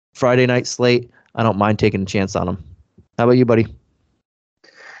Friday night slate, I don't mind taking a chance on him. How about you, buddy?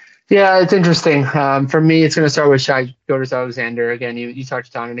 Yeah, it's interesting. For me, it's going to start with Shai Gilgeous-Alexander. Again, you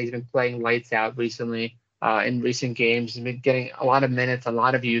touched on it. He's been playing lights out recently in recent games. He's been getting a lot of minutes, a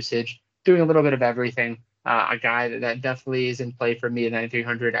lot of usage, doing a little bit of everything. A guy that definitely is in play for me at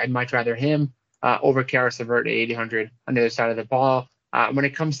 9,300. I'd much rather him over Karis LeVert at 8,800 on the other side of the ball. When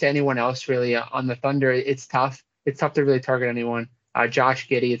it comes to anyone else, really, on the Thunder, it's tough. It's tough to really target anyone. Josh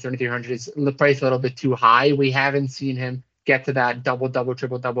Giddey at 7,300 is the price a little bit too high. We haven't seen him get to that double,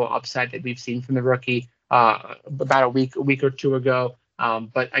 triple-double upside that we've seen from the rookie about a week or 2 ago.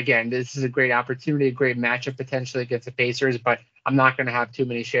 But again, this is a great opportunity, a great matchup potentially against the Pacers, but I'm not going to have too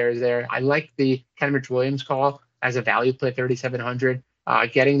many shares there. I like the Kenrich Williams call as a value play, 3,700,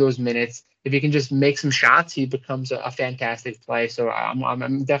 getting those minutes. If you can just make some shots, he becomes a fantastic play. So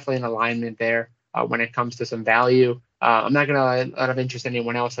I'm definitely in alignment there when it comes to some value. I'm not going to have a lot of interest in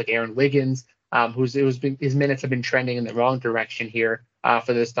anyone else like Aaron Wiggins, his minutes have been trending in the wrong direction here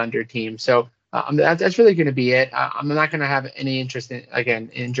for this Thunder team. So that's really going to be it. I'm not going to have any interest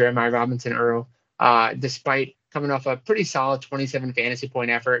in Jeremiah Robinson Earl, despite coming off a pretty solid 27 fantasy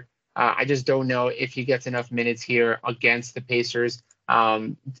point effort. I just don't know if he gets enough minutes here against the Pacers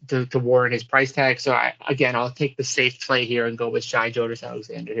to warrant his price tag. So I'll take the safe play here and go with Shai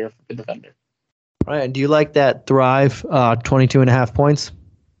Gilgeous-Alexander here for the Thunder. All right, and do you like that Thrive 22.5 points?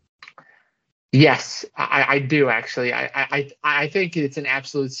 Yes, I do actually. I think it's an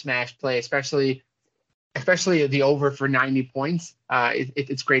absolute smash play, especially the over for 90 points.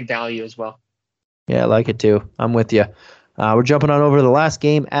 It's great value as well. Yeah, I like it too. I'm with you. We're jumping on over to the last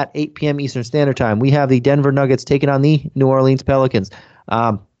game at 8 p.m. Eastern Standard Time. We have the Denver Nuggets taking on the New Orleans Pelicans.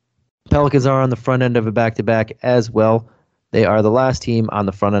 Pelicans are on the front end of a back-to-back as well. They are the last team on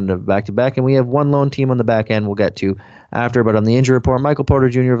the front end of back-to-back, and we have one lone team on the back end we'll get to after. But on the injury report, Michael Porter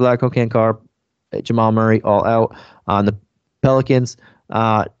Jr., Vlatko Cancar, Jamal Murray all out. On the Pelicans,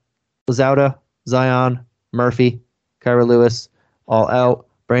 Lazauda, Zion, Murphy, Kyra Lewis all out.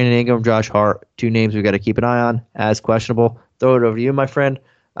 Brandon Ingram, Josh Hart, 2 names we've got to keep an eye on as questionable. Throw it over to you, my friend.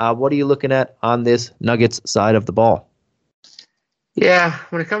 What are you looking at on this Nuggets side of the ball? Yeah,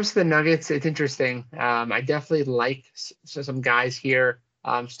 when it comes to the Nuggets, it's interesting. I definitely like some guys here,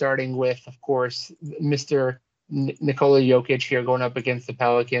 starting with, of course, Mr. Nikola Jokic here going up against the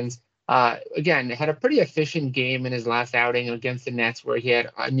Pelicans. Again, had a pretty efficient game in his last outing against the Nets where he had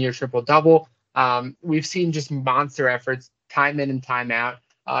a near triple-double. We've seen just monster efforts time in and time out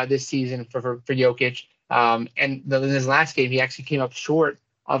this season for Jokic. And in his last game, he actually came up short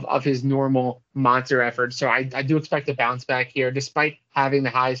of his normal monster effort. So I do expect a bounce back here, despite having the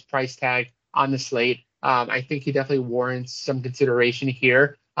highest price tag on the slate. I think he definitely warrants some consideration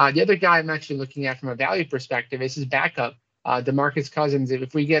here. The other guy I'm actually looking at from a value perspective is his backup, DeMarcus Cousins.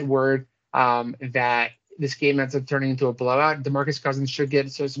 If we get word that this game ends up turning into a blowout, DeMarcus Cousins should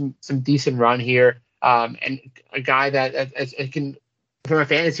get some decent run here. And a guy that can, from a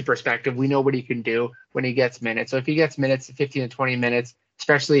fantasy perspective, we know what he can do when he gets minutes. So if he gets minutes, 15 to 20 minutes,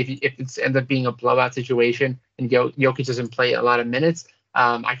 especially if it ends up being a blowout situation and Jokic doesn't play a lot of minutes,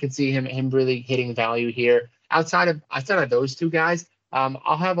 I can see him really hitting value here. Outside of those 2 guys,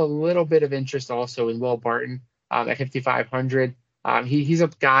 I'll have a little bit of interest also in Will Barton. at 5,500. He's a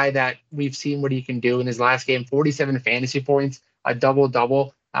guy that we've seen what he can do in his last game, 47 fantasy points, a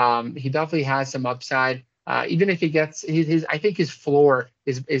double-double. He definitely has some upside. Even if he gets his I think his floor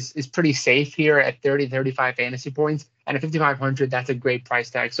is pretty safe here at 35 fantasy points. And at 5,500, that's a great price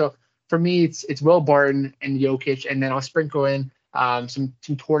tag. So for me, it's Will Barton and Jokic, and then I'll sprinkle in some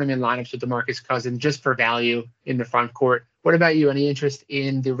tournament lineups with DeMarcus Cousins just for value in the front court. What about you? Any interest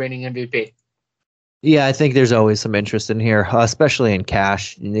in the reigning MVP? Yeah, I think there's always some interest in here, especially in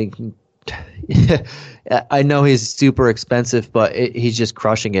cash. I know he's super expensive, but he's just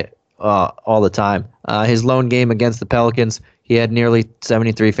crushing it all the time. His lone game against the Pelicans, he had nearly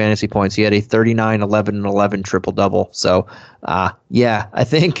 73 fantasy points. He had a 39, 11, and 11 triple-double. So, yeah, I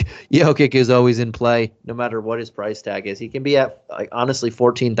think Jokic is always in play no matter what his price tag is. He can be at, honestly,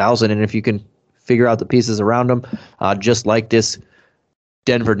 14,000, and if you can figure out the pieces around him, just like this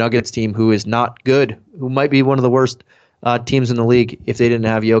Denver Nuggets team, who is not good, who might be one of the worst teams in the league if they didn't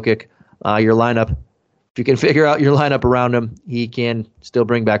have Jokic. Your lineup, if you can figure out your lineup around him, he can still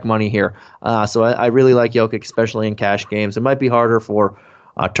bring back money here. So I really like Jokic, especially in cash games. It might be harder for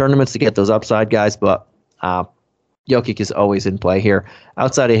tournaments to get those upside guys, but Jokic is always in play here.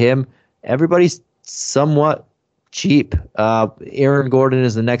 Outside of him, everybody's somewhat cheap. Aaron Gordon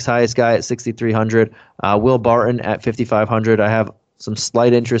is the next highest guy at 6,300. Will Barton at 5,500. I have some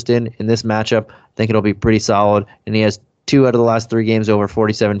slight interest in this matchup. I think it'll be pretty solid, and he has 2 out of the last 3 games over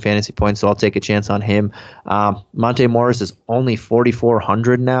 47 fantasy points, so I'll take a chance on him. Monte Morris is only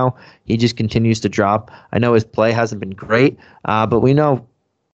 4,400 now. He just continues to drop. I know his play hasn't been great, but we know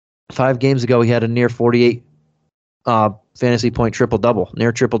 5 games ago he had a near 48 fantasy point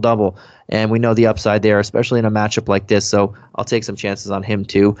near triple-double, and we know the upside there, especially in a matchup like this, so I'll take some chances on him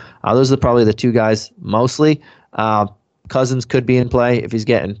too. Those are probably the 2 guys mostly. Cousins could be in play if he's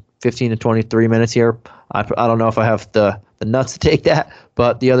getting 15 to 23 minutes here. I don't know if I have the nuts to take that,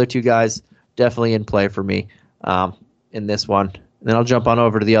 but the other 2 guys definitely in play for me in this one. And then I'll jump on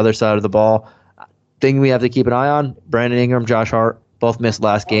over to the other side of the ball. Thing we have to keep an eye on, Brandon Ingram, Josh Hart, both missed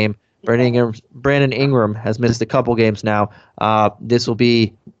last game. Brandon Ingram has missed a couple games now. This will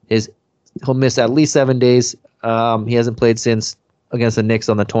be he'll miss at least 7 days. He hasn't played since against the Knicks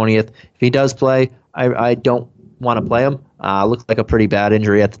on the 20th. If he does play, I don't want to play him. Looks like a pretty bad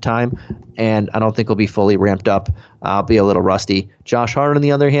injury at the time, and I don't think he'll be fully ramped up. Be a little rusty. Josh Hart, on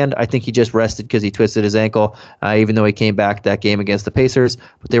the other hand, I think he just rested because he twisted his ankle, even though he came back that game against the Pacers,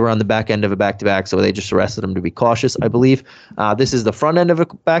 but they were on the back end of a back-to-back, so they just rested him to be cautious, I believe. This is the front end of a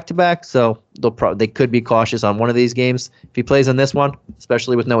back-to-back, so they could be cautious on one of these games. If he plays on this one,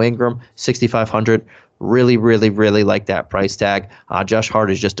 especially with no Ingram, 6,500, really, really, really like that price tag. Josh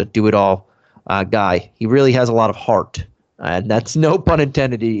Hart is just a do-it-all guy. He really has a lot of heart, and that's no pun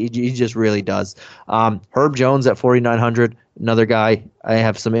intended. He just really does. Herb Jones at 4,900, another guy I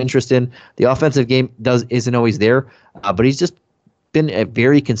have some interest in. The offensive game isn't always there, but he's just been a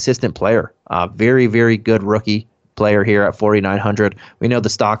very consistent player. Very, very good rookie player here at 4,900. We know the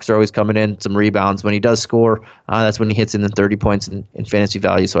stocks are always coming in, some rebounds. When he does score, that's when he hits in the 30 points in fantasy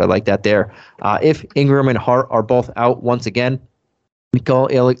value, so I like that there. If Ingram and Hart are both out once again,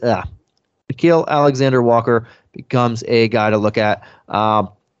 Nickeil Alexander-Walker becomes a guy to look at.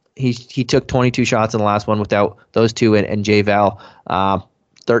 He took 22 shots in the last one without those 2 and J Val,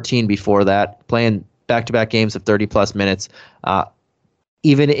 13 before that, playing back-to-back games of 30-plus minutes.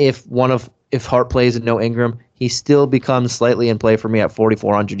 Even if Hart plays and no Ingram, he still becomes slightly in play for me at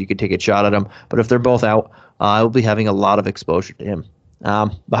 4,400. You could take a shot at him. But if they're both out, I will be having a lot of exposure to him.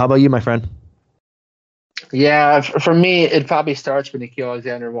 But how about you, my friend? Yeah, for me, it probably starts with Nickeil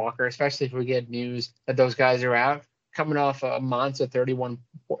Alexander-Walker, especially if we get news that those guys are out. Coming off a monster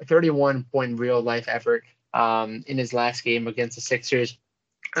 31-point real-life effort in his last game against the Sixers.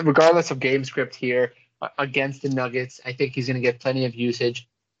 And regardless of game script here against the Nuggets, I think he's going to get plenty of usage.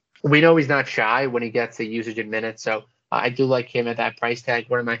 We know he's not shy when he gets the usage in minutes, so I do like him at that price tag.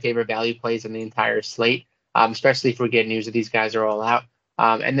 One of my favorite value plays in the entire slate, especially if we get news that these guys are all out.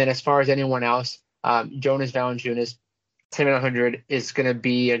 And then as far as anyone else, Jonas Valanciunas, 700 is going to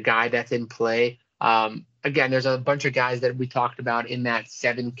be a guy that's in play. Again, there's a bunch of guys that we talked about in that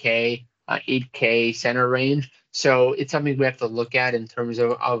 7K, 8K center range. So it's something we have to look at in terms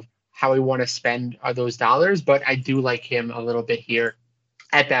of how we want to spend those dollars. But I do like him a little bit here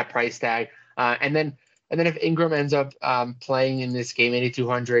at that price tag. And then if Ingram ends up playing in this game,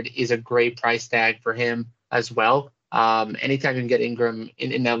 8,200 is a great price tag for him as well. Anytime you can get Ingram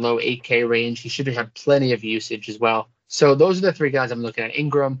in that low 8K range, he should have plenty of usage as well. So those are the 3 guys I'm looking at: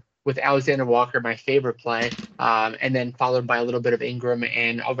 Ingram, with Alexander Walker, my favorite play, and then followed by a little bit of Ingram,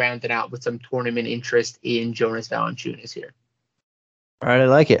 and I'll round it out with some tournament interest in Jonas Valanciunas here. All right, I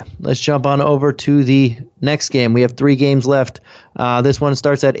like it. Let's jump on over to the next game. We have 3 games left. This one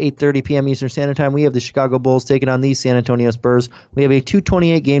starts at 8:30 p.m. Eastern Standard Time. We have the Chicago Bulls taking on the San Antonio Spurs. We have a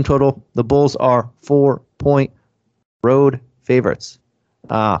 228 game total. The Bulls are 4-point road favorites.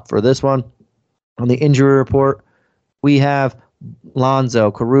 For this one, on the injury report, we have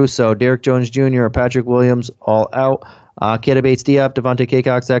Lonzo, Caruso, Derek Jones Jr., Patrick Williams, all out. Keita Bates-Diop, Devontae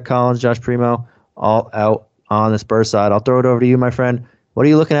Cacok, Zach Collins, Josh Primo, all out on the Spurs side. I'll throw it over to you, my friend. What are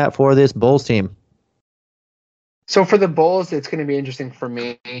you looking at for this Bulls team? So for the Bulls, it's going to be interesting for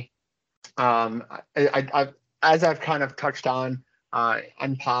me. As I've kind of touched on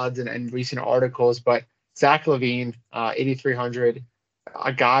pods and recent articles, but Zach LaVine, 8,300,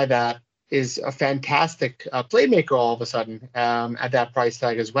 a guy that is a fantastic playmaker all of a sudden at that price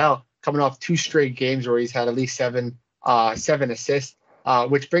tag as well, coming off 2 straight games where he's had at least seven assists,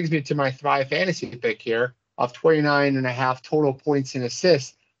 which brings me to my Thrive Fantasy pick here of 29.5 total points and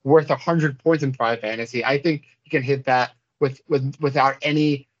assists, worth 100 points in Thrive Fantasy. I think he can hit that without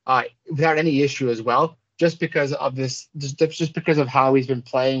any issue as well, just because of this, just because of how he's been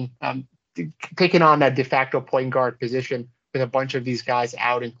playing, taking on that de facto point guard position with a bunch of these guys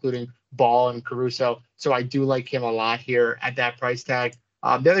out, including Ball and Caruso. So I do like him a lot here at that price tag.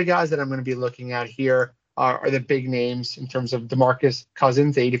 The other guys that I'm going to be looking at here are the big names in terms of DeMarcus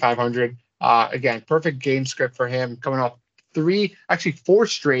Cousins, 8,500. Again, perfect game script for him, coming off 4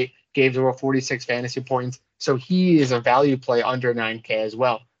 straight games over 46 fantasy points. So he is a value play under 9K as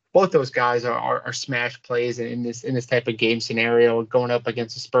well. Both those guys are smash plays in this type of game scenario going up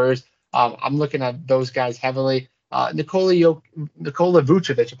against the Spurs. I'm looking at those guys heavily. Nikola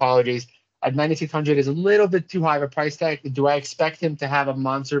Vucevic, apologies, at 9,600 is a little bit too high of a price tag. Do I expect him to have a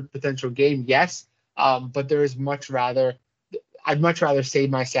monster potential game? Yes, but I'd much rather save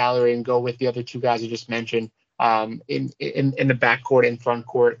my salary and go with the other 2 guys I just mentioned in the backcourt and front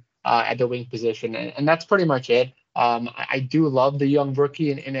court at the wing position, and that's pretty much it. I do love the young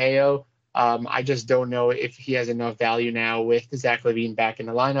rookie in AO. I just don't know if he has enough value now with Zach LaVine back in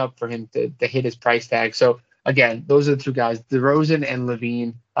the lineup for him to hit his price tag. So again, those are the 2 guys, DeRozan and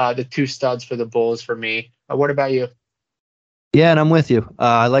LaVine, the 2 studs for the Bulls for me. What about you? Yeah, and I'm with you.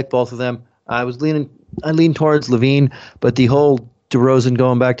 I like both of them. I lean towards LaVine, but the whole DeRozan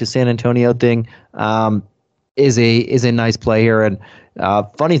going back to San Antonio thing is a nice play here. And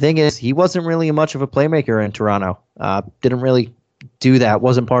funny thing is, he wasn't really much of a playmaker in Toronto. Didn't really do that.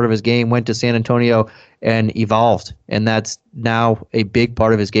 Wasn't part of his game. Went to San Antonio and evolved, and that's now a big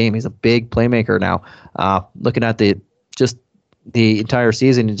part of his game. He's a big playmaker now. Looking at the entire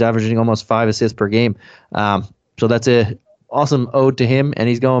season, he's averaging almost 5 assists per game. So that's a awesome ode to him, and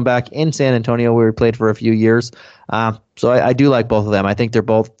he's going back in San Antonio where he played for a few years. So I do like both of them. I think they're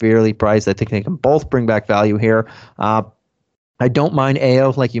both fairly priced. I think they can both bring back value here. I don't mind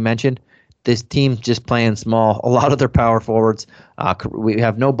AO, like you mentioned. This team just playing small. A lot of their power forwards. We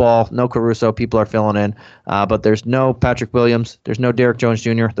have no Ball, no Caruso. People are filling in. But there's no Patrick Williams. There's no Derek Jones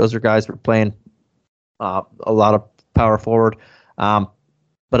Jr. Those are guys who are playing a lot of power forward.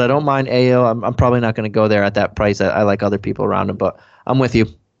 But I don't mind AO. I'm probably not going to go there at that price. I like other people around him. But I'm with you.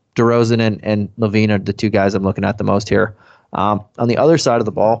 DeRozan and LaVine are the 2 guys I'm looking at the most here. On the other side of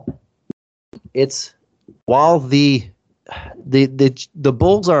the ball, it's while the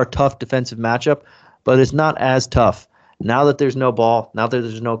Bulls are a tough defensive matchup, but it's not as tough. Now that there's no Ball, now that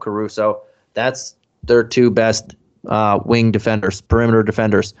there's no Caruso, that's their 2 best wing defenders, perimeter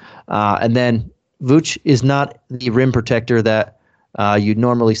defenders. And then Vooch is not the rim protector that you'd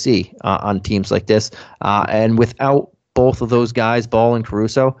normally see on teams like this. And without both of those guys, Ball and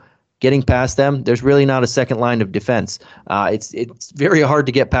Caruso, getting past them, there's really not a second line of defense. It's very hard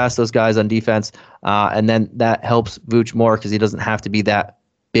to get past those guys on defense, and then that helps Vooch more because he doesn't have to be that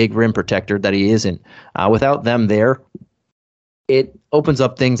big rim protector that he isn't. Without them there, it opens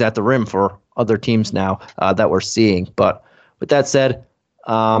up things at the rim for other teams now that we're seeing. But with that said,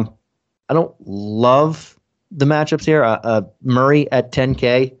 I don't love the matchups here. Murray at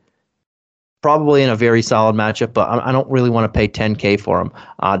 10K, probably in a very solid matchup, but I don't really want to pay 10K for him.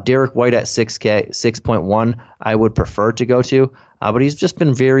 Derek White at 6K, 6.1, I would prefer to go to, but he's just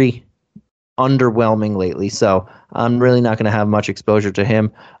been very underwhelming lately, so I'm really not going to have much exposure to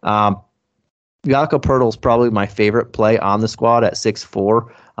him. Jakob Poeltl's probably my favorite play on the squad at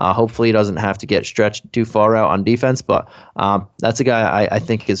 6'4". Hopefully he doesn't have to get stretched too far out on defense, but that's a guy I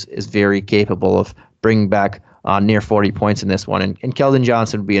think is very capable of bringing back near 40 points in this one. And Keldon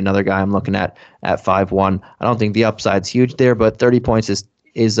Johnson would be another guy I'm looking at 5'1". I don't think the upside's huge there, but 30 points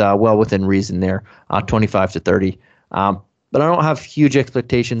is well within reason there, 25 to 30. But I don't have huge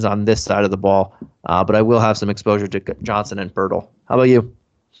expectations on this side of the ball, but I will have some exposure to Johnson and Pirtle. How about you?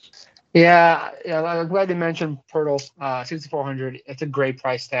 Yeah, I'm glad you mentioned Pirtle, 6,400. It's a great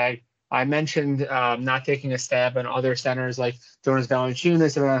price tag. I mentioned not taking a stab on other centers like Jonas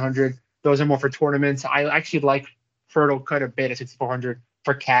Valanciunas, 7,900. Those are more for tournaments. I actually like Pirtle quite a bit at 6,400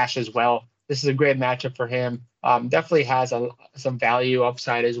 for cash as well. This is a great matchup for him. Definitely has some value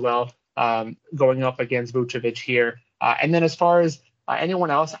upside as well, going up against Vucevic here. And then as far as anyone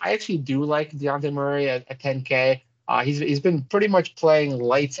else, I actually do like Dejounte Murray at 10K. He's been pretty much playing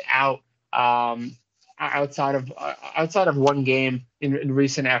lights out outside of one game in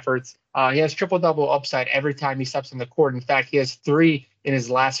recent efforts. He has triple double upside every time he steps on the court. In fact, he has 3 in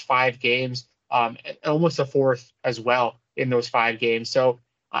his last 5 games, almost a 4th as well in those 5 games. So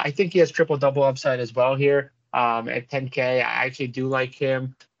I think he has triple double upside as well here. At 10K, I actually do like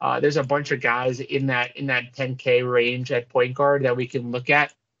him. There's a bunch of guys in that 10K range at point guard that we can look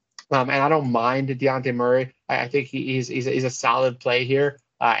at. And I don't mind Dejounte Murray. I think he's a solid play here.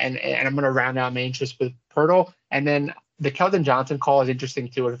 And I'm going to round out my interest with Pirtle. And then the Keldon Johnson call is interesting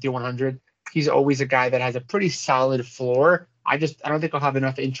too at 5,100. He's always a guy that has a pretty solid floor. I don't think I'll have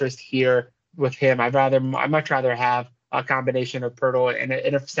enough interest here with him. I'd much rather have a combination of Pirtle, and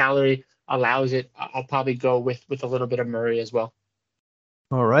if salary allows it, I'll probably go with a little bit of Murray as well.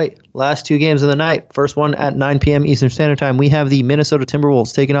 All right. Last 2 games of the night. First one at 9 p.m. Eastern Standard Time. We have the Minnesota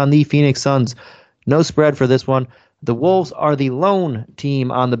Timberwolves taking on the Phoenix Suns. No spread for this one. The Wolves are the lone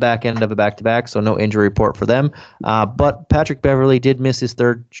team on the back end of a back-to-back, so no injury report for them. But Patrick Beverley did miss his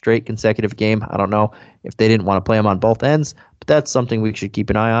 3rd straight consecutive game. I don't know if they didn't want to play him on both ends, but that's something we should keep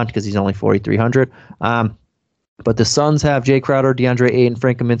an eye on because he's only 4,300. But the Suns have Jay Crowder, DeAndre Ayton,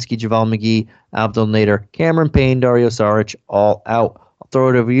 Frank Kaminsky, JaVale McGee, Abdul Nader, Cameron Payne, Dario Saric, all out. I'll throw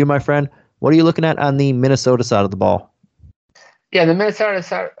it over to you, my friend. What are you looking at on the Minnesota side of the ball? Yeah, the Minnesota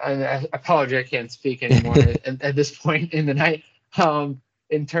side, I apologize, I can't speak anymore at this point in the night.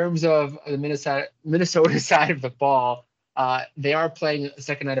 In terms of the Minnesota side of the ball, they are playing the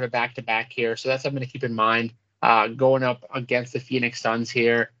second night of a back-to-back here, so that's something to keep in mind, going up against the Phoenix Suns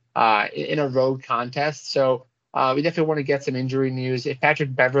here in a road contest. So we definitely want to get some injury news. If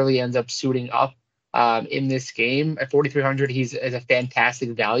Patrick Beverley ends up suiting up in this game at 4,300, he's a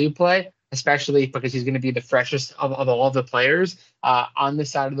fantastic value play, especially because he's going to be the freshest of all of the players on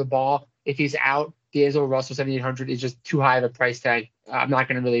this side of the ball. If he's out, D'Angelo Russell 7,800 is just too high of a price tag. I'm not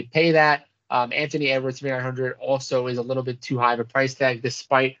going to really pay that. Anthony Edwards 7,900 also is a little bit too high of a price tag,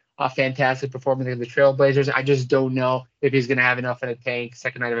 despite a fantastic performance against the Trailblazers. I just don't know if he's going to have enough in a tank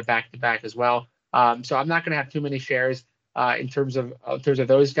second night of a back-to-back as well. So I'm not going to have too many shares in terms of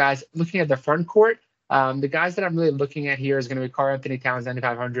those guys. Looking at the front court, the guys that I'm really looking at here is going to be Karl-Anthony Towns,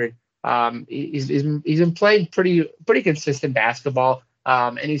 9,500. He's been playing pretty consistent basketball,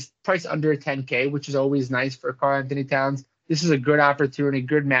 and he's priced under 10K, which is always nice for Karl-Anthony Towns. This is a good opportunity,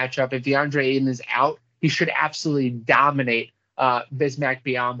 good matchup. If DeAndre Ayton is out, he should absolutely dominate Bismack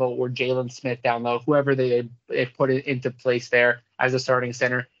Biyombo or Jalen Smith down low, whoever they put it into place there as a starting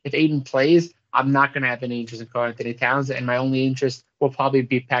center. If Ayton plays, I'm not going to have any interest in Karl-Anthony Towns, and my only interest will probably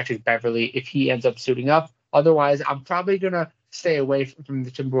be Patrick Beverley if he ends up suiting up. Otherwise, I'm probably going to stay away from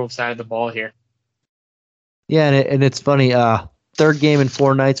the Timberwolves side of the ball here. Yeah, and it's funny. 3rd game in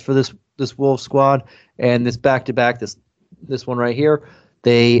 4 nights for this Wolves squad, and this back-to-back, this one right here,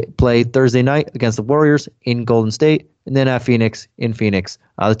 they play Thursday night against the Warriors in Golden State, and then at Phoenix in Phoenix.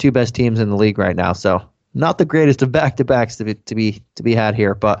 The 2 best teams in the league right now. So not the greatest of back-to-backs to be had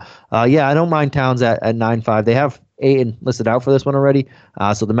here, but yeah, I don't mind Towns at 9.5. They have Ayton listed out for this one already,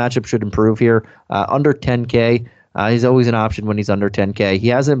 so the matchup should improve here. Under 10K. He's always an option when he's under 10K. He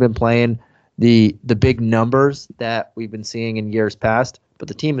hasn't been playing the big numbers that we've been seeing in years past, but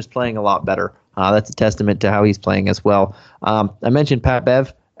the team is playing a lot better. That's a testament to how he's playing as well. I mentioned Pat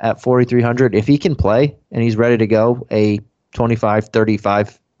Bev at 4,300. If he can play and he's ready to go, a 25,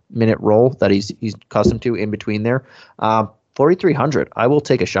 35-minute role that he's accustomed to in between there, 4,300, I will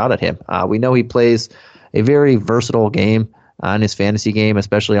take a shot at him. We know he plays a very versatile game in his fantasy game,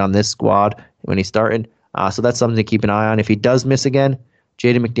 especially on this squad when he's starting. So that's something to keep an eye on. If he does miss again,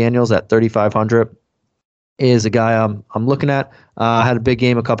 Jaden McDaniels at 3,500 is a guy I'm looking at. Had a big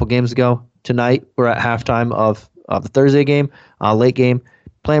game a couple games ago. Tonight we're at halftime of the Thursday game, late game,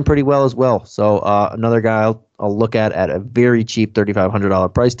 playing pretty well as well. So another guy I'll look at a very cheap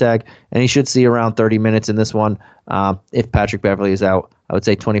 $3,500 price tag, and he should see around 30 minutes in this one. If Patrick Beverley is out, I would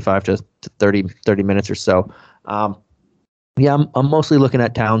say 25 to 30 minutes or so. Yeah, I'm mostly looking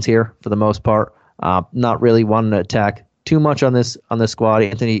at Towns here for the most part. Not really wanting to attack too much on this squad.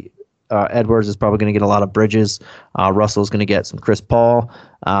 Anthony Edwards is probably going to get a lot of Bridges. Russell's going to get some Chris Paul.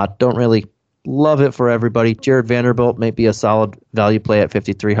 Don't really love it for everybody. Jared Vanderbilt may be a solid value play at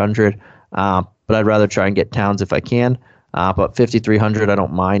 5,300, but I'd rather try and get Towns if I can. But 5,300, I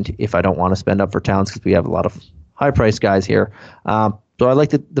don't mind if I don't want to spend up for Towns because we have a lot of high price guys here. So I like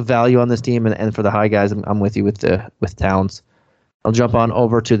the value on this team, and for the high guys, I'm with you with Towns. I'll jump on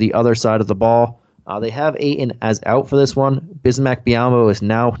over to the other side of the ball. They have Ayton as out for this one. Bismack Biyombo is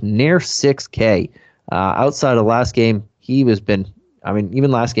now near 6K. Outside of last game,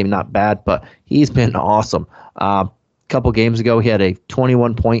 even last game, not bad, but he's been awesome. A couple games ago, he had a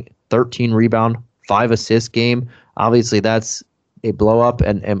 21 point, 13 rebound, 5 assist game. Obviously, that's a blow up,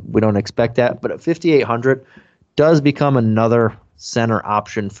 and we don't expect that. But at 5,800, does become another center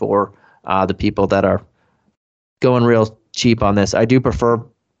option for the people that are going real cheap on this. I do prefer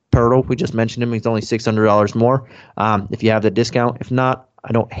Pirtle. We just mentioned him. He's only $600 more if you have the discount. If not,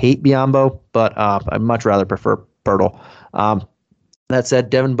 I don't hate Biyombo, but I'd much rather prefer Pirtle. That said,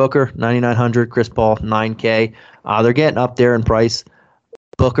 Devin Booker, 9,900. Chris Paul, 9K. They're getting up there in price.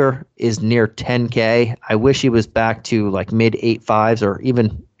 Booker is near 10K. I wish he was back to like mid 8.5s or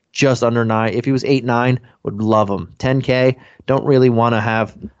even just under 9. If he was 8.9, would love him. 10K, don't really want to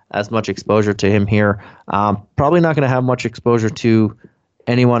have as much exposure to him here. Probably not going to have much exposure to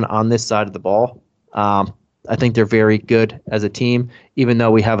anyone on this side of the ball. I think they're very good as a team. Even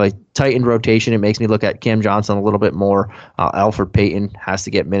though we have a tightened rotation, it makes me look at Cam Johnson a little bit more. Alfred Payton has to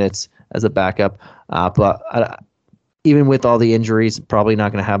get minutes as a backup. But even with all the injuries, probably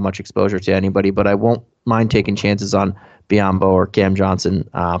not going to have much exposure to anybody. But I won't mind taking chances on Biyombo or Cam Johnson.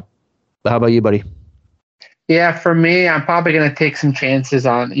 But how about you, buddy? Yeah, for me, I'm probably going to take some chances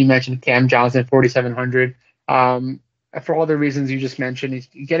on, you mentioned Cam Johnson, 4,700. For all the reasons you just mentioned, he's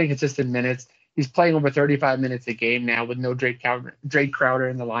getting consistent minutes. He's playing over 35 minutes a game now with no Drake Crowder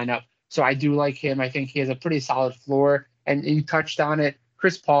in the lineup. So I do like him. I think he has a pretty solid floor. And you touched on it.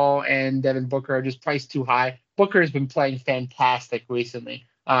 Chris Paul and Devin Booker are just priced too high. Booker has been playing fantastic recently.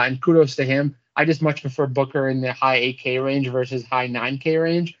 And kudos to him. I just much prefer Booker in the high 8K range versus high 9K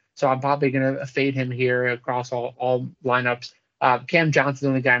range. So I'm probably going to fade him here across all lineups. Cam Johnson's the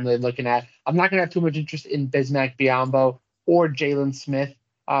only guy I'm really looking at. I'm not going to have too much interest in Bismack Biyombo or Jalen Smith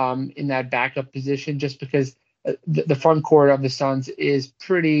in that backup position just because the front court of the Suns is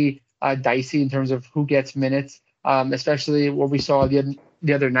pretty dicey in terms of who gets minutes, especially what we saw the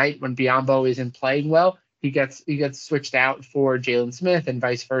other night when Biyombo isn't playing well. He gets switched out for Jalen Smith and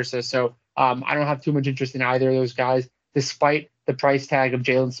vice versa. So I don't have too much interest in either of those guys, despite the price tag of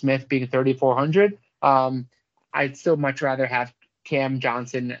Jalen Smith being 3,400. I'd still much rather have Cam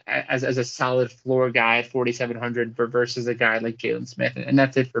Johnson as a solid floor guy at 4,700 versus a guy like Jalen Smith. And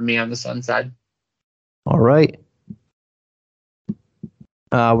that's it for me on the Sun side. All right.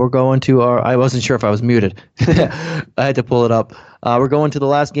 We're going to I wasn't sure if I was muted. I had to pull it up. We're going to the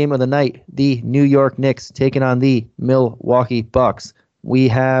last game of the night. The New York Knicks taking on the Milwaukee Bucks. We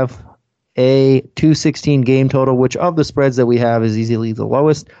have a 216 game total, which of the spreads that we have is easily the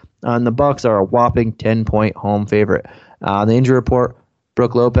lowest. And the Bucks are a whopping 10-point home favorite. The injury report: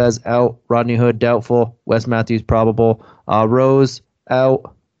 Brooke Lopez out, Rodney Hood doubtful, Wes Matthews probable, Rose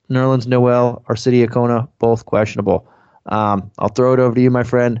out, Nerlens Noel, Arcidia Kona both questionable. I'll throw it over to you, my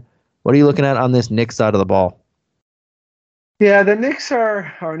friend. What are you looking at on this Knicks side of the ball? Yeah, the Knicks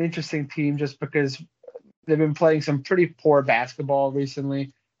are an interesting team just because they've been playing some pretty poor basketball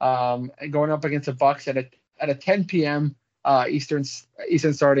recently. Going up against the Bucks at a 10 p.m. Eastern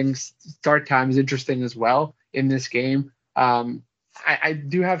start time is interesting as well in this game. I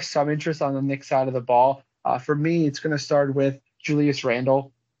do have some interest on the Knicks side of the ball. For me, it's going to start with Julius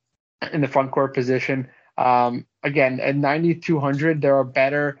Randle in the front court position. Again, at 9,200, there are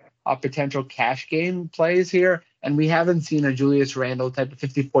better potential cash game plays here, and we haven't seen a Julius Randle type of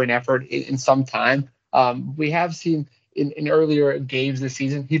 50-point effort in some time. We have seen in earlier games this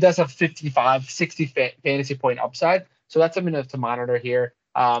season, he does have 55, 60 fantasy point upside, so that's something to monitor here.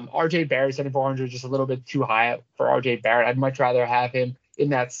 RJ Barrett, 7,400, just a little bit too high for RJ Barrett. I'd much rather have him in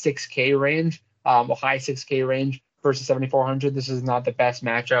that 6K range, a high 6K range versus 7,400. This is not the best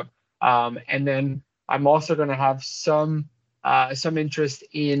matchup. And then I'm also going to have some interest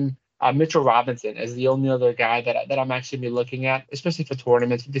in Mitchell Robinson as the only other guy that I'm actually be looking at, especially for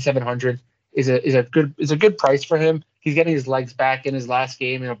tournaments. 5,700 is a good price for him. He's getting his legs back in his last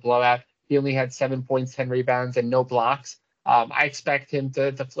game in a blowout. He only had 7 points, 10 rebounds, and no blocks. I expect him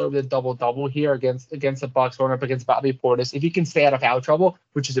to flirt with a double-double here against the Bucks, going up against Bobby Portis. If he can stay out of foul trouble,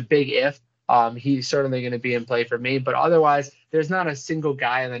 which is a big if, he's certainly going to be in play for me. But otherwise, there's not a single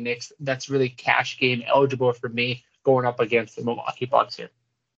guy in the Knicks that's really cash game eligible for me going up against the Milwaukee Bucks here.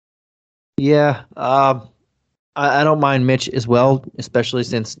 Yeah, I don't mind Mitch as well, especially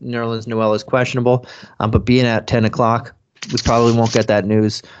since Nerlens Noel is questionable. But being at 10 o'clock, we probably won't get that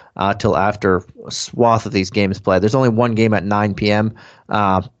news till after a swath of these games play. There's only one game at 9 p.m.,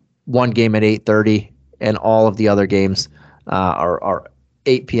 one game at 8:30, and all of the other games are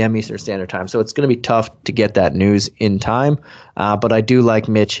 8 p.m. Eastern Standard Time. So it's going to be tough to get that news in time. But I do like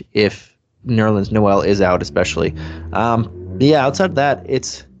Mitch if Nerlens Noel is out, especially. Yeah, outside of that,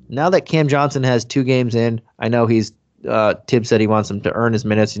 it's now that Cam Johnson has 2 games in. I know Tibbs said he wants him to earn his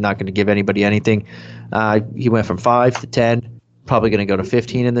minutes. He's not going to give anybody anything. He went from 5 to 10, probably going to go to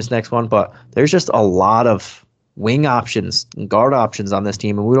 15 in this next one. But there's just a lot of wing options and guard options on this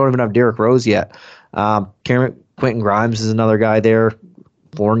team, and we don't even have Derrick Rose yet. Quentin Grimes is another guy there.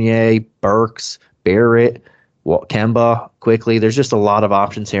 Fournier, Burks, Barrett, Kemba, quickly. There's just a lot of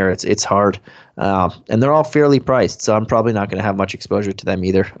options here. It's hard. And they're all fairly priced, so I'm probably not going to have much exposure to them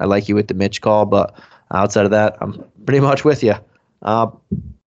either. I like you with the Mitch call, but outside of that, I'm pretty much with you. On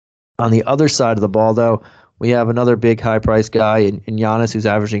the other side of the ball, though, we have another big high-priced guy in Giannis, who's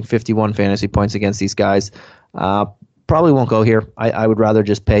averaging 51 fantasy points against these guys. Probably won't go here. I would rather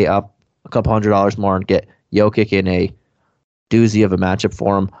just pay up a couple $100 more and get Jokic in a doozy of a matchup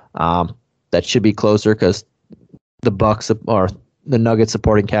for him. That should be closer because the Bucks or the Nuggets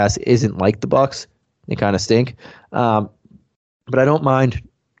supporting cast isn't like the Bucks. They kind of stink. But I don't mind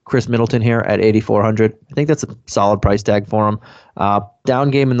Chris Middleton here at 8,400. I think that's a solid price tag for him.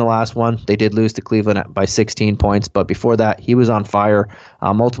 Down game in the last one. They did lose to Cleveland by 16 points, but before that, he was on fire.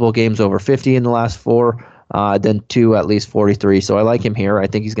 Multiple games over 50 in the last 4. Then 2 at least 43. So I like him here. I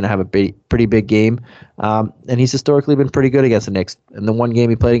think he's going to have a pretty big game. And he's historically been pretty good against the Knicks. In the one game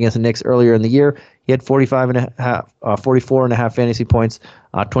he played against the Knicks earlier in the year, he had 44 and a half fantasy points,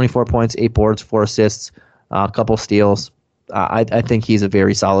 24 points, 8 boards, 4 assists, a couple steals. I think he's a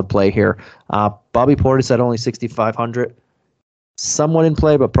very solid play here. Bobby Portis at only 6,500. Somewhat in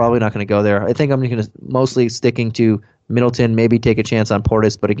play, but probably not going to go there. I think I'm going to mostly sticking to Middleton, maybe take a chance on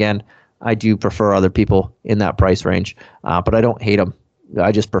Portis, but again, I do prefer other people in that price range, but I don't hate them.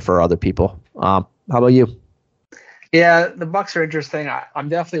 I just prefer other people. How about you? Yeah, the Bucks are interesting. I'm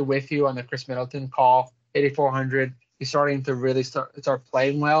definitely with you on the Chris Middleton call. 8,400. He's starting to really start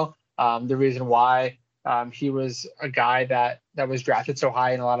playing well. The reason why he was a guy that was drafted so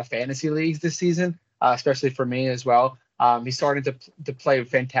high in a lot of fantasy leagues this season, especially for me as well. He's starting to play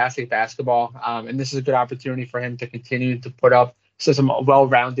fantastic basketball, and this is a good opportunity for him to continue to put up some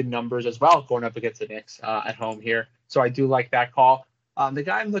well-rounded numbers as well going up against the Knicks at home here. So I do like that call. The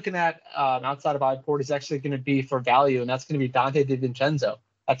guy I'm looking at outside of iPort is actually going to be for value, and that's going to be Dante DiVincenzo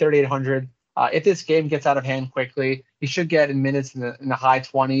at 3,800. If this game gets out of hand quickly, he should get in minutes in the high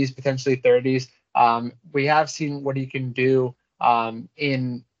 20s, potentially 30s. We have seen what he can do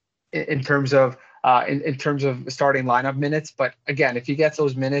in terms of starting lineup minutes. But again, if he gets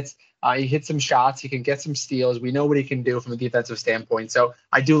those minutes, he hits some shots, he can get some steals. We know what he can do from a defensive standpoint. So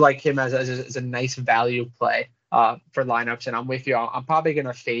I do like him as a nice value play for lineups. And I'm with you. I'm probably going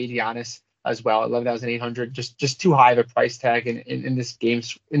to fade Giannis as well at 11,800. Just too high of a price tag in this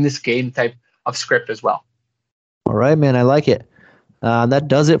game type of script as well. All right, man. I like it. That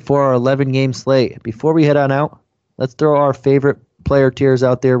does it for our 11 game slate. Before we head on out, let's throw our favorite player tiers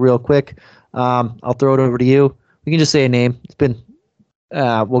out there real quick. I'll throw it over to you. We can just say a name. It's been,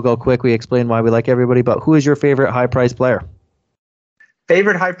 we'll go quick. We explain why we like everybody, but who is your favorite high price player?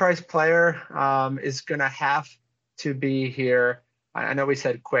 Favorite high price player is going to have to be here. I know we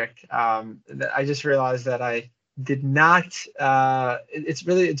said quick. I just realized that I did not. It's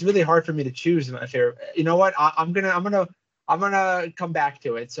really hard for me to choose my favorite. You know what? I'm gonna come back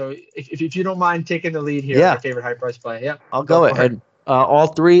to it. So if you don't mind taking the lead here, yeah. My favorite high price play. Yeah, I'll go it. And all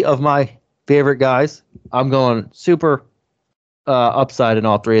 3 of my favorite guys, I'm going super upside in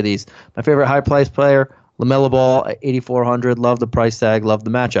all 3 of these. My favorite high price player, LaMelo Ball at 8,400. Love the price tag. Love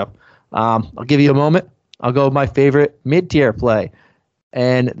the matchup. I'll give you a moment. I'll go with my favorite mid-tier play,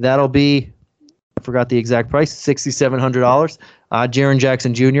 and that'll be, I forgot the exact price, $6,700. Jaren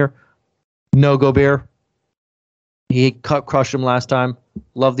Jackson Jr. No Gobert. He crushed him last time.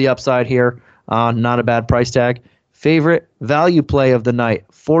 Love the upside here. Not a bad price tag. Favorite value play of the night,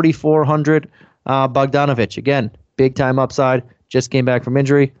 4,400. Bogdanovic, again, big time upside. Just came back from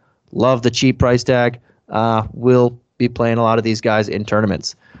injury. Love the cheap price tag. Will be playing a lot of these guys in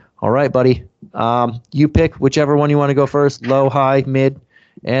tournaments. All right, buddy. You pick whichever one you want to go first, low, high, mid,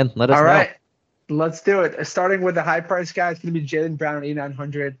 and let us know. All right, let's do it. Starting with the high price guy, it's going to be Jaylen Brown at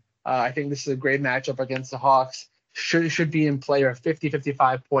 8,900. I think this is a great matchup against the Hawks. Should be in play, or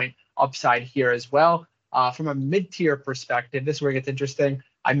 50-55 point upside here as well. From a mid-tier perspective, this is where it gets interesting.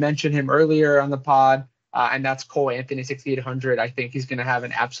 I mentioned him earlier on the pod, and that's Cole Anthony, 6,800. I think he's going to have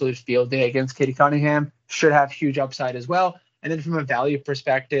an absolute field day against Katie Cunningham. Should have huge upside as well. And then from a value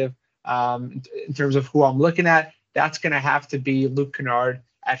perspective, in terms of who I'm looking at, that's going to have to be Luke Kennard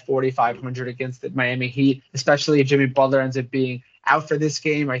at 4,500 against the Miami Heat, especially if Jimmy Butler ends up being out for this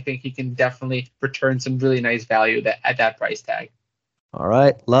game. I think he can definitely return some really nice value at that price tag. All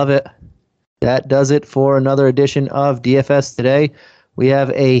right, love it. That does it for another edition of DFS Today. We have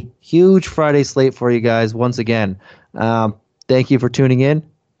a huge Friday slate for you guys once again. Thank you for tuning in.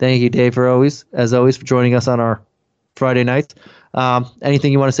 Thank you, Dave, as always, for joining us on our Friday nights.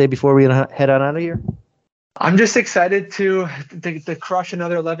 Anything you want to say before we head on out of here? I'm just excited to crush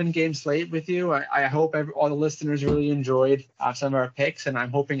another 11-game slate with you. I hope all the listeners really enjoyed some of our picks, and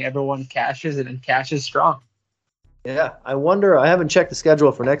I'm hoping everyone cashes and cashes strong. Yeah, I wonder. I haven't checked the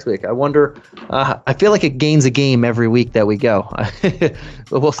schedule for next week. I wonder. I feel like it gains a game every week that we go.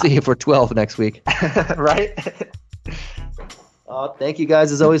 But we'll see if we're 12 next week. Right? Thank you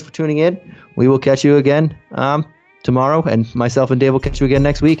guys, as always, for tuning in. We will catch you again tomorrow, and myself and Dave will catch you again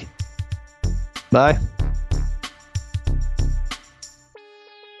next week. Bye.